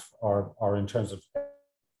 legislative or in terms of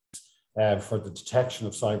for the detection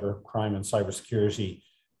of cybercrime and cybersecurity,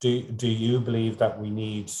 do you believe that we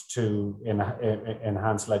need to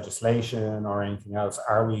enhance legislation or anything else?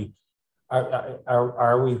 Are we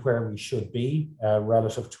where we should be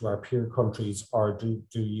relative to our peer countries, or do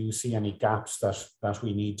you see any gaps that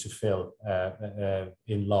we need to fill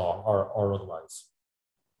in law or otherwise?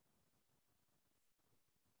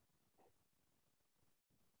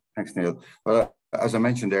 Thanks, Neil. Well, as I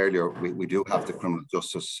mentioned earlier, we do have the Criminal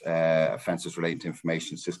Justice Offences Relating to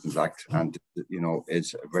Information Systems Act, and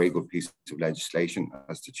it's a very good piece of legislation.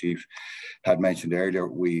 As the Chief had mentioned earlier,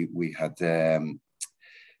 we had a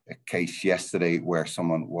case yesterday where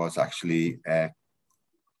someone was actually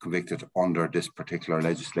convicted under this particular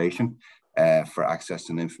legislation for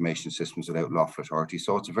accessing information systems without lawful authority.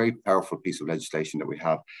 So it's a very powerful piece of legislation that we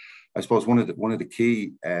have. I suppose one of the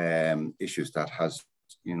key issues that has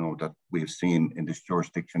that we've seen in this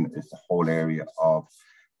jurisdiction is the whole area of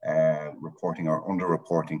reporting, or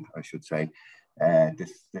underreporting, I should say.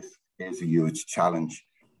 This is a huge challenge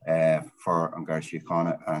for Garda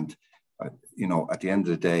Síochána, and at the end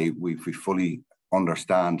of the day, we fully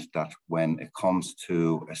understand that when it comes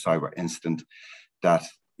to a cyber incident, that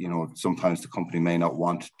sometimes the company may not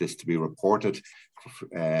want this to be reported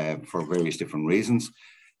for various different reasons.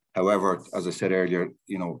 However, as I said earlier,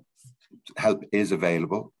 help is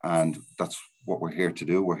available, and that's what we're here to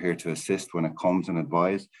do. We're here to assist when it comes and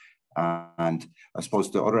advise. And I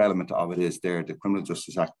suppose the other element of it is the Criminal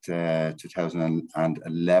Justice Act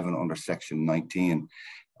 2011 under Section 19.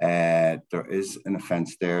 There is an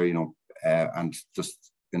offence there, and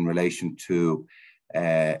just in relation to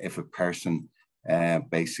if a person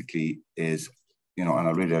basically is, and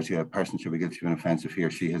I'll read it out to you, a person should be guilty of an offence if he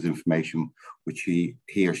or she has information which he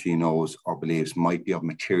or she knows or believes might be of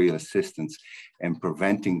material assistance in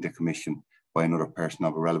preventing the commission by another person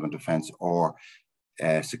of a relevant offence, or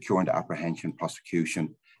securing the apprehension,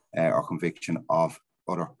 prosecution, or conviction of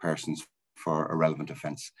other persons for a relevant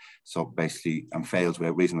offence. So basically, and fails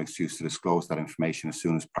without reasonable excuse to disclose that information as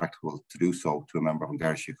soon as practical to do so to a member of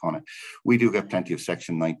Garda Síochána. We do get plenty of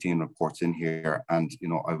Section 19 reports in here, and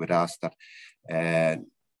I would ask that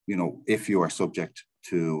if you are subject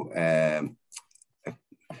to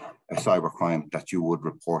a cybercrime, that you would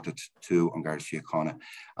report it to Garda Síochána.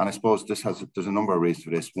 And I suppose there's a number of reasons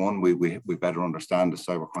for this. One, we better understand the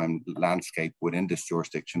cybercrime landscape within this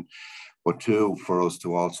jurisdiction, but two, for us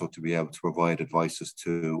to be able to provide advices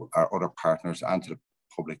to our other partners and to the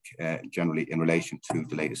public generally in relation to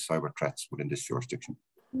the latest cyber threats within this jurisdiction.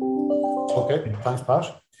 Okay, thanks,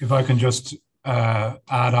 Pat. If I can just add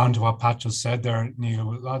on to what Pat just said there,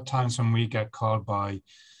 Neil, a lot of times when we get called by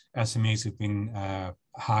SMEs who've been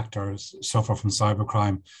hacked or suffer from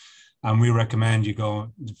cybercrime, and we recommend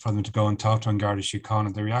for them to go and talk to Garda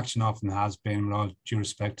Síochána, the reaction often has been, with all due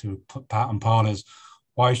respect to Pat and Paul, is,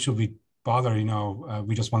 why should we bother?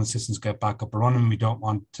 We just want the systems to get back up and running. We don't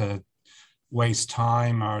want to waste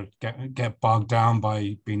time or get bogged down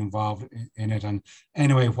by being involved in it. And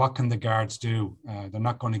anyway, what can the guards do? They're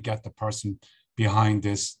not going to get the person behind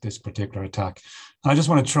this particular attack. And I just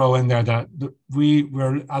want to throw in there that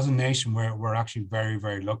we're as a nation, we're actually very,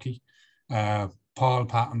 very lucky. Paul,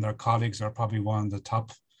 Pat, and their colleagues are probably one of the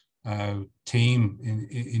top team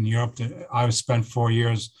in Europe. I've spent 4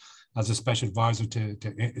 years as a special advisor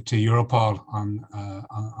to Europol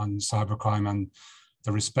on cybercrime, and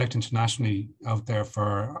the respect internationally out there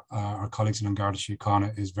for our colleagues in Garda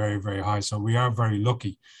Síochána is very, very high. So we are very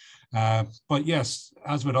lucky. But yes,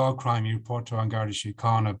 as with all crime, you report to Garda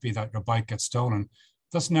Síochána, be that your bike gets stolen,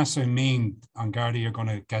 doesn't necessarily mean on Garda you're going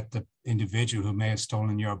to get the individual who may have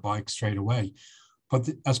stolen your bike straight away. But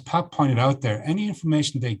as Pat pointed out there, any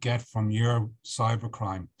information they get from your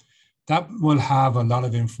cybercrime, that will have a lot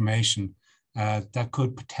of information that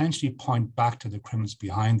could potentially point back to the criminals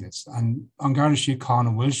behind this. And Garda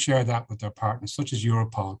Síochána will share that with their partners, such as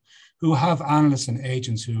Europol, who have analysts and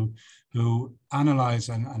agents who analyze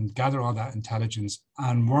and gather all that intelligence,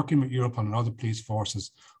 and working with Europol and other police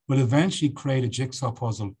forces will eventually create a jigsaw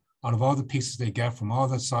puzzle out of all the pieces they get from all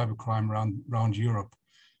the cybercrime around Europe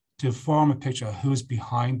to form a picture of who's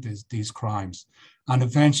behind these crimes. And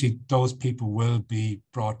eventually those people will be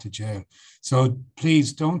brought to jail. So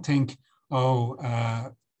please don't think,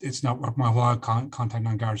 it's not worth my while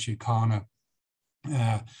contacting Garda Síochána.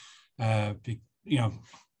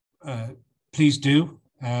 please do.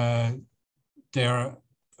 They're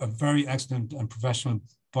a very excellent and professional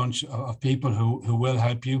bunch of people who will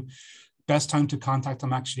help you. Best time to contact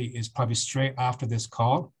them actually is probably straight after this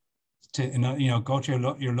call. To go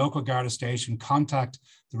to your local Garda station, contact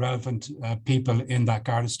the relevant people in that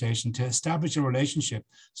Garda station to establish a relationship,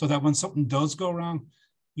 so that when something does go wrong,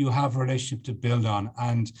 you have a relationship to build on,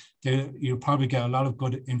 and you'll probably get a lot of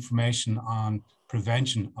good information on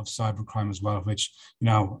prevention of cybercrime as well, which,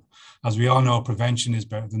 as we all know, prevention is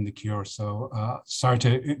better than the cure. So sorry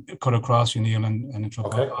to cut across you, Neil, and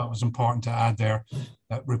interrupt. Okay. It was important to add there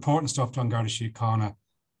that reporting stuff to Garda Síochána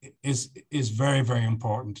is very, very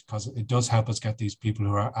important, because it does help us get these people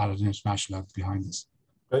who are at an international level behind us.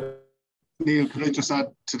 Neil, could I just add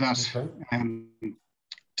to that? Okay.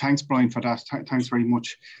 Thanks, Brian, for that. Thanks very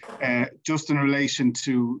much. Just in relation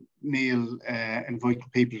to Neil inviting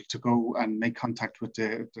people to go and make contact with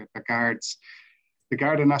the guards, the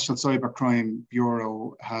Garda National Cybercrime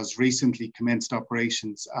Bureau has recently commenced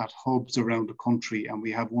operations at hubs around the country, and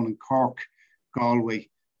we have one in Cork, Galway,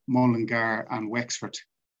 Mullingar and Wexford.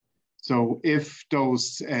 So if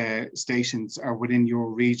those stations are within your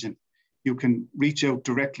region, you can reach out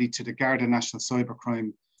directly to the Garda National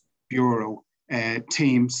Cybercrime Bureau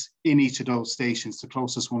teams in each of those stations, the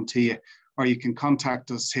closest one to you, or you can contact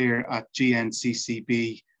us here at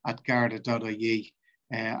gnccb@garda.ie.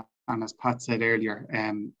 And as Pat said earlier,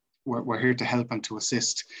 we're here to help and to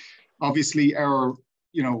assist. Obviously, as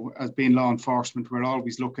being law enforcement, we're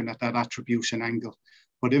always looking at that attribution angle.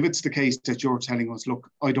 But if it's the case that you're telling us, look,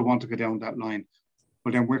 I don't want to go down that line,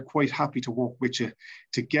 well, then we're quite happy to work with you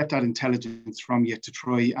to get that intelligence from you to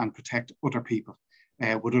try and protect other people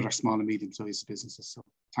with other small and medium-sized businesses. So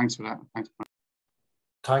thanks for that.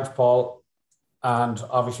 Thanks, Paul. And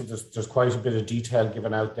obviously, there's quite a bit of detail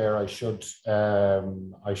given out there. I should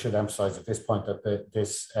emphasise at this point that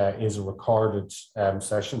this is a recorded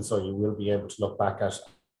session, so you will be able to look back at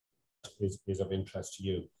it is of interest to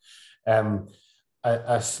you.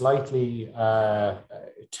 A slightly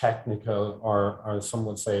technical, or some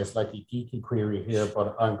would say a slightly geeky query here,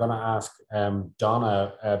 but I'm going to ask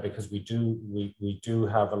Donna, because we do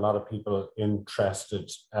have a lot of people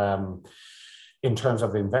interested in terms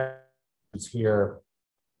of investments here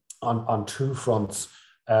on two fronts.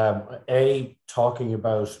 Talking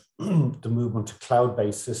about the movement to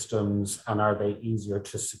cloud-based systems, and are they easier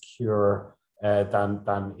to secure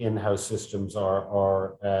than in-house systems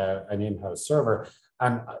or an in-house server?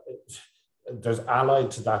 And there's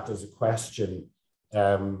allied to that, there's a question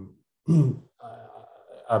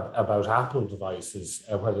about Apple devices,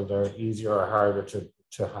 whether they're easier or harder to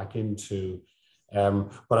hack into.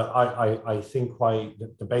 But I think why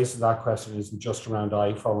the base of that question isn't just around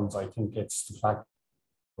iPhones. I think it's the fact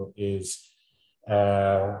that is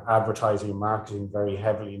advertising and marketing very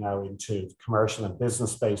heavily now into the commercial and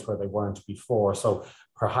business space where they weren't before. So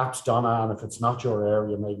perhaps, Donna, and if it's not your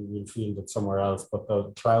area, maybe we'll field it somewhere else, but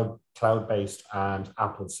the cloud-based and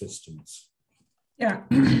Apple systems. Yeah,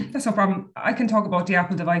 that's no problem. I can talk about the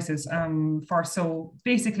Apple devices first. So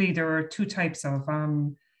basically there are two types of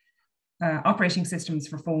operating systems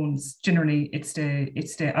for phones. Generally, it's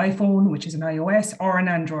the iPhone, which is an iOS, or an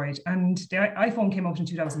Android. And the iPhone came out in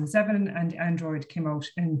 2007, and Android came out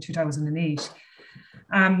in 2008.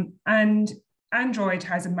 And Android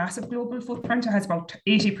has a massive global footprint. It has about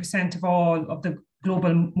 80% of all of the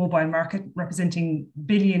global mobile market, representing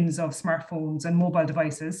billions of smartphones and mobile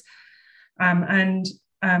devices. And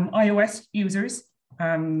iOS users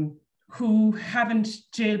who haven't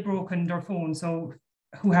jailbroken their phone, so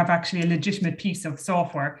who have actually a legitimate piece of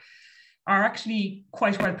software, are actually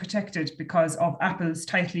quite well protected because of Apple's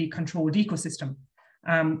tightly controlled ecosystem.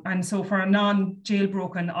 And so for a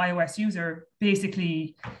non-jailbroken iOS user,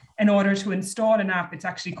 basically, in order to install an app, it's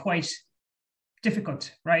actually quite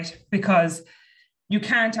difficult, right? Because you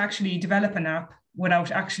can't actually develop an app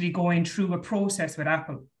without actually going through a process with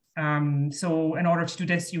Apple. So in order to do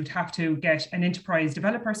this, you'd have to get an enterprise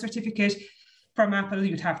developer certificate from Apple.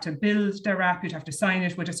 You'd have to build their app, you'd have to sign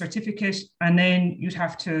it with a certificate, and then you'd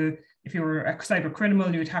have to, if you were a cyber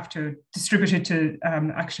criminal, you'd have to distribute it to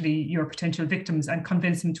actually your potential victims and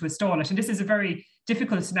convince them to install it. And this is a very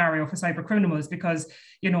difficult scenario for cyber criminals because,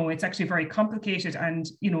 it's actually very complicated, and,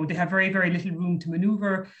 they have very, very little room to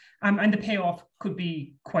maneuver, and the payoff could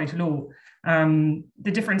be quite low. The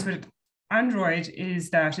difference with Android is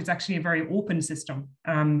that it's actually a very open system,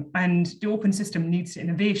 and the open system leads to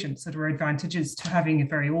innovation. So there are advantages to having it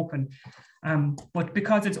very open. But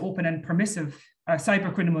because it's open and permissive,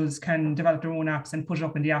 cybercriminals can develop their own apps and put it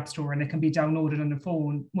up in the App Store, and it can be downloaded on the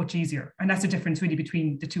phone much easier. And that's the difference really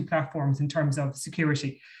between the two platforms in terms of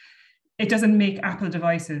security. It doesn't make Apple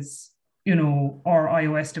devices, or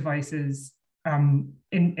iOS devices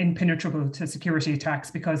impenetrable to security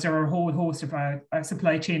attacks, because there are a whole host of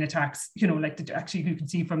supply chain attacks, like actually you can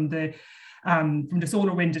see from the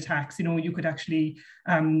SolarWind attacks, you could actually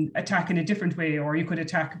attack in a different way, or you could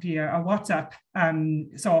attack via a WhatsApp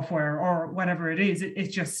software or whatever it is.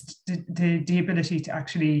 It's just the ability to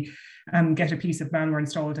actually get a piece of malware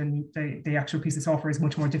installed, and the actual piece of software is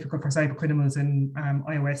much more difficult for cybercriminals in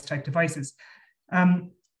iOS type devices.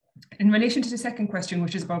 In relation to the second question,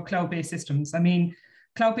 which is about cloud-based systems, I mean,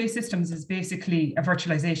 cloud-based systems is basically a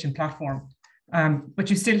virtualization platform, but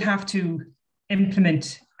you still have to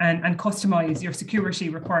implement and customize your security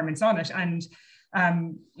requirements on it. And,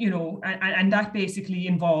 and that basically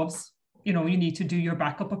involves, you need to do your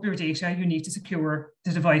backup of your data, you need to secure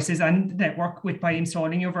the devices and the network by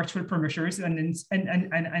installing your virtual perimeters and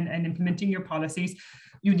implementing your policies.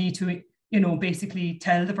 You need to basically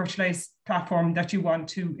tell the virtualized platform that you want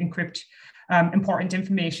to encrypt important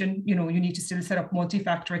information. You need to still set up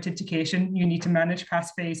multi-factor authentication. You need to manage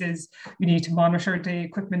passphrases. You need to monitor the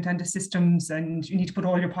equipment and the systems, and you need to put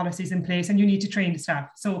all your policies in place, and you need to train the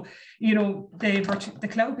staff. So, the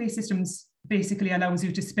cloud-based systems basically allows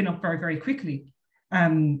you to spin up very, very quickly.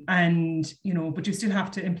 But you still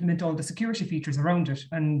have to implement all the security features around it.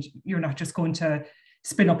 And you're not just going to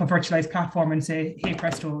spin up a virtualized platform and say, hey,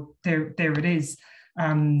 presto, there it is.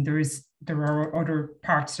 There are other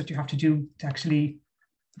parts that you have to do to actually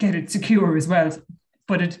get it secure as well.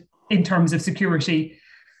 But in terms of security,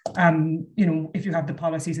 if you have the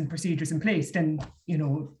policies and procedures in place, then,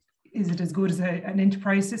 is it as good as an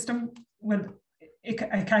enterprise system? Well,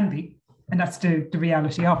 it can be. And that's the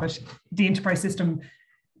reality of it. The enterprise system,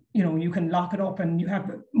 you can lock it up and you have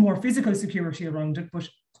more physical security around it, but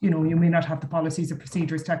you may not have the policies or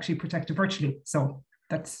procedures to actually protect it virtually. So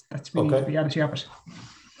that's really the reality of it.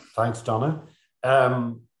 Thanks, Donna.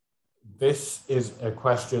 This is a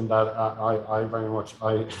question that I very much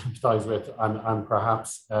empathize with, and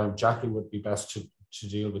perhaps Jacky would be best to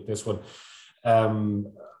deal with this one.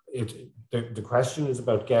 The question is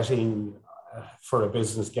about getting, for a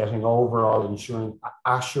business, getting overall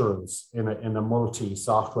assurance in a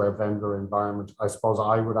multi-software vendor environment. I suppose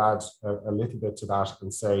I would add a little bit to that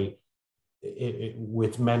and say,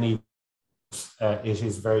 with many, it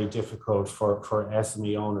is very difficult for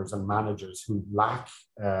SME owners and managers who lack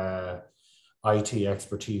IT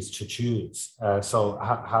expertise to choose. So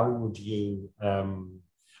how would you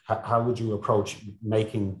approach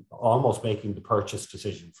making the purchase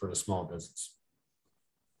decision for a small business?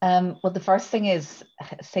 Well, the first thing is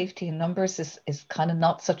safety in numbers is kind of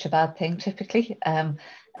not such a bad thing typically.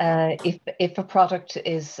 If a product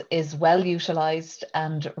is well utilized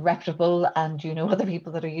and reputable, and other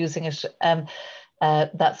people that are using it,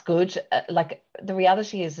 that's good. Like the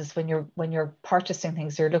reality is when you're purchasing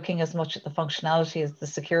things, you're looking as much at the functionality as the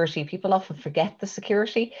security. People often forget the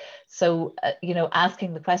security, so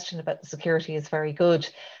asking the question about the security is very good.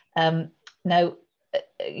 Now,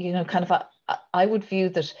 I would view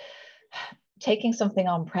that taking something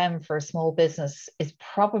on-prem for a small business is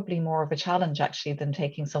probably more of a challenge actually than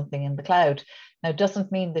taking something in the cloud. Now, it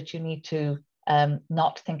doesn't mean that you need to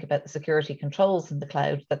not think about the security controls in the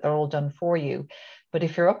cloud, that they're all done for you. But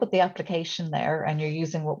if you're up with the application there and you're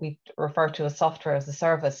using what we refer to as software as a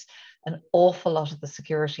service, an awful lot of the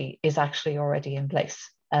security is actually already in place.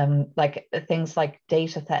 Like things like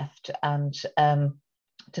data theft and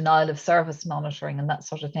denial of service monitoring and that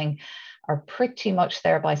sort of thing are pretty much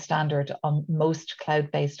there by standard on most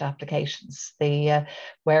cloud-based applications.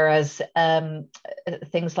 Whereas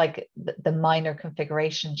things like the minor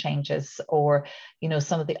configuration changes or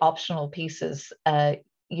some of the optional pieces,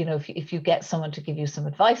 if you get someone to give you some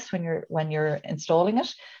advice when you're installing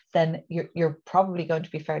it, then you're probably going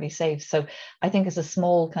to be fairly safe. So I think as a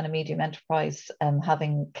small kind of medium enterprise,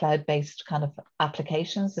 having cloud-based kind of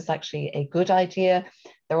applications is actually a good idea.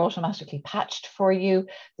 They're automatically patched for you.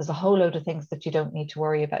 There's a whole load of things that you don't need to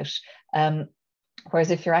worry about.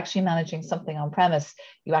 Whereas if you're actually managing something on premise,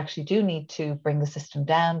 you actually do need to bring the system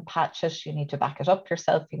down, patch it, you need to back it up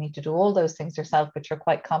yourself, you need to do all those things yourself, which are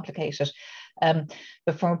quite complicated.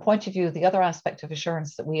 But from a point of view, the other aspect of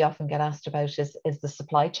assurance that we often get asked about is the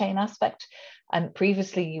supply chain aspect. And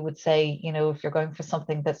previously you would say, if you're going for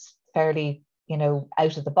something that's fairly,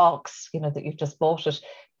 out of the box, that you've just bought it,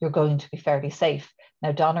 you're going to be fairly safe.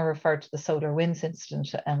 Now, Donna referred to the SolarWinds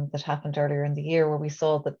incident that happened earlier in the year, where we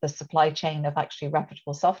saw that the supply chain of actually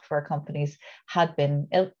reputable software companies had been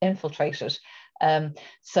infiltrated.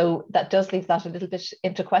 So that does leave that a little bit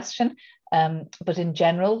into question. But in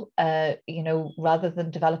general, you know, rather than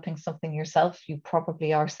developing something yourself, you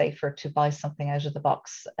probably are safer to buy something out of the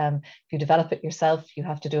box. If you develop it yourself, you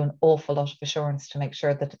have to do an awful lot of assurance to make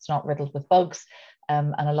sure that it's not riddled with bugs,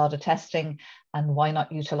 and a lot of testing. And why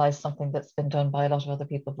not utilize something that's been done by a lot of other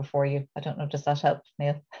people before you? I don't know, does that help,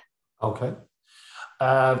 Neil? Okay.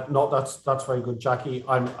 No, that's very good, Jackie.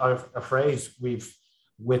 I'm afraid with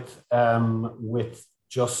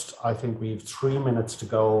just, I think we've 3 minutes to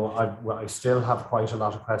go. I still have quite a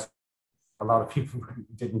lot of questions. A lot of people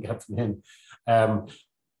didn't get them in.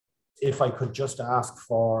 If I could just ask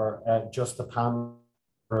for just the panel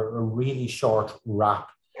for a really short wrap,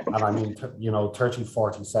 and I mean, you know, 30,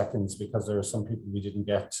 40 seconds, because there are some people we didn't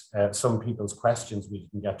get, some people's questions we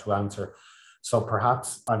didn't get to answer. So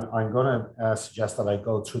perhaps I'm going to suggest that I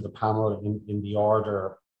go through the panel in the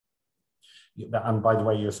order. And by the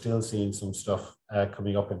way, you're still seeing some stuff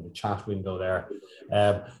coming up in the chat window there.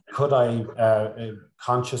 Could I,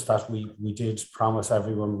 conscious that we did promise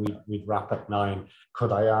everyone we'd wrap at 9,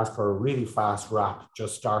 could I ask for a really fast wrap,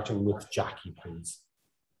 just starting with Jackie, please?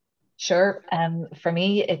 Sure. For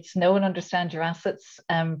me, it's know and understand your assets,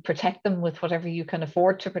 protect them with whatever you can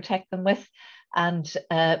afford to protect them with, and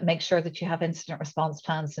make sure that you have incident response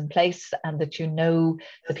plans in place and that you know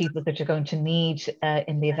the people that you're going to need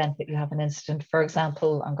in the event that you have an incident. For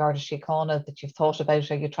example, on Garda Síochána, that you've thought about,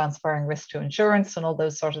 are you transferring risk to insurance and all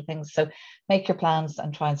those sort of things. So make your plans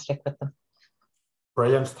and try and stick with them.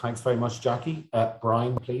 Brilliant. Thanks very much, Jackie.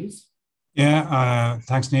 Brian, please. Yeah,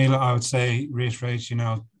 thanks, Neil. I would say, reiterate, you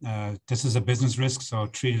know, this is a business risk, so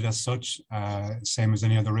treat it as such, same as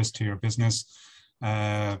any other risk to your business.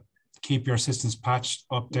 Keep your systems patched,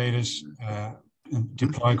 updated,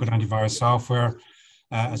 deploy good antivirus software.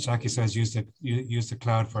 As Jackie says, use the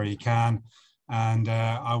cloud where you can. And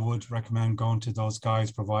I would recommend going to those guides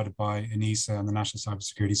provided by ENISA and the National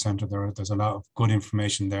Cybersecurity Centre. There's a lot of good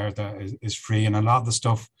information there that is free, and a lot of the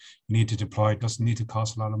stuff you need to deploy doesn't need to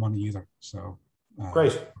cost a lot of money either. So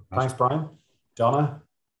great. Thanks, Brian. Donna?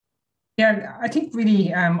 Yeah, I think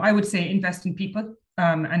really I would say invest in people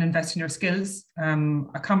and invest in your skills.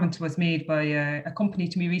 A comment was made by a company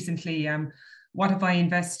to me recently, what if I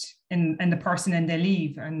invest in the person and they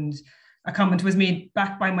leave? And a comment was made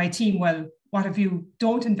back by my team, well, what if you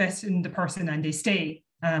don't invest in the person and they stay?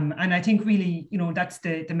 And I think really, you know, that's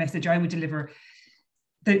the message I would deliver.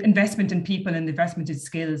 The investment in people and the investment in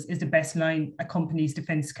skills is the best line a company's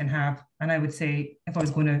defense can have. And I would say, if I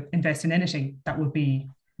was going to invest in anything, that would be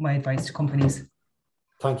my advice to companies.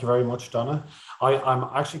 Thank you very much, Donna. I'm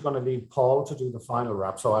actually going to leave Paul to do the final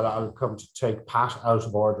wrap. So I'll come to take Pat out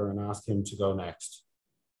of order and ask him to go next.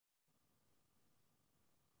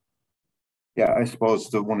 Yeah, I suppose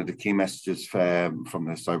one of the key messages from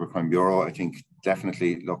the Cybercrime Bureau, I think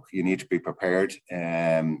definitely, look, you need to be prepared.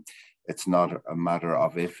 It's not a matter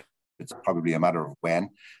of if, it's probably a matter of when.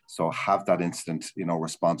 So have that incident, you know,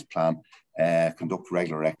 response plan, conduct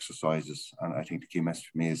regular exercises. And I think the key message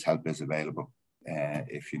for me is help is available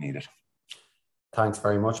if you need it. Thanks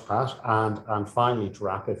very much, Pat. And finally, to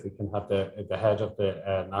wrap, if we can have the head of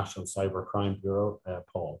the National Cybercrime Bureau,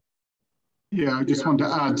 Paul. Yeah, I just want to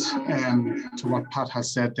add to what Pat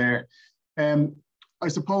has said there. I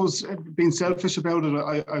suppose, being selfish about it,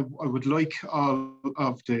 I would like all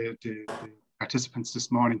of the participants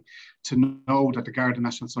this morning to know that the Garda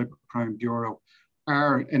National Cybercrime Bureau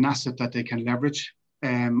are an asset that they can leverage.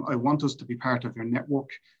 I want us to be part of their network,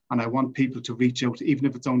 and I want people to reach out, even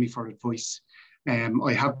if it's only for advice.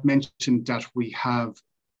 I have mentioned that we have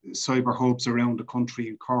cyber hubs around the country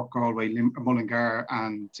in Cork, Galway, Mullingar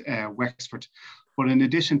and Wexford. But in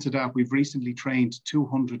addition to that, we've recently trained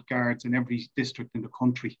 200 guards in every district in the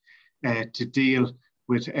country to deal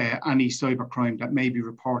with any cybercrime that may be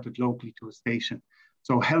reported locally to a station.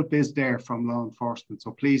 So help is there from law enforcement. So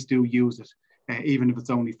please do use it, even if it's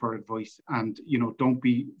only for advice. And, you know, don't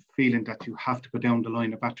be feeling that you have to go down the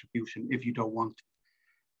line of attribution if you don't want to.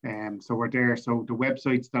 So we're there. So the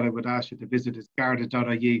websites that I would ask you to visit is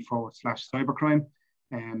garda.ie/cybercrime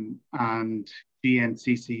and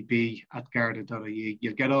gnccb@garda.ie.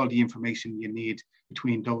 You'll get all the information you need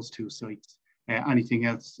between those two sites. Anything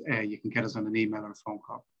else, you can get us on an email or a phone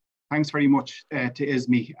call. Thanks very much to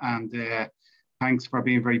ISME, and thanks for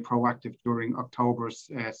being very proactive during October's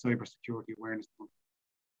Cybersecurity Awareness Month.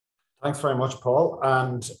 Thanks very much, Paul.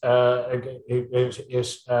 And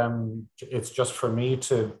it's just for me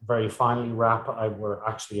to very finally wrap. We're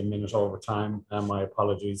actually a minute over time, and my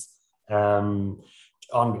apologies.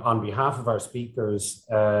 On behalf of our speakers,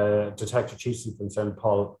 Detective Chief Superintendent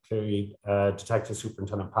Paul Cleary, Detective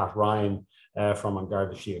Superintendent Pat Ryan from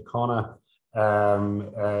Garda Síochána,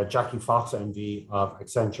 Jacky Fox, MD of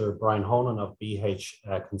Accenture, Brian Honan of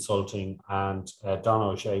BH Consulting, and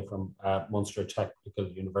Donna from Munster Technical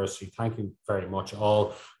University. Thank you very much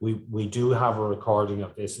all. We do have a recording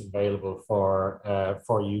of this available for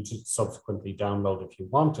you to subsequently download if you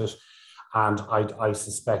want it. And I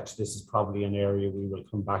suspect this is probably an area we will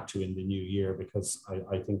come back to in the new year, because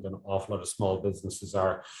I think an awful lot of small businesses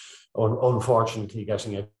are unfortunately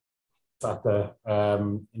getting it at the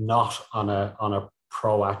not on a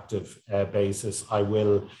proactive basis. I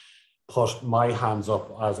will put my hands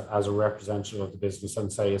up as a representative of the business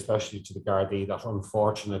and say, especially to the Gardaí, that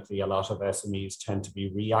unfortunately a lot of SMEs tend to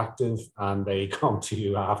be reactive and they come to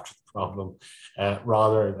you after the problem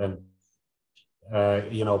rather than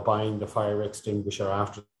buying the fire extinguisher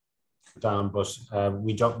after down. But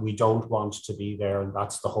we don't want to be there, and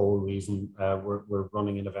that's the whole reason we're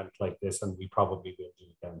running an event like this, and we probably will do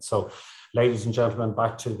again. So, ladies and gentlemen,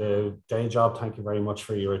 back to the day job. Thank you very much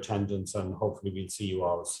for your attendance, and hopefully we'll see you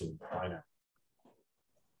all soon. Bye now.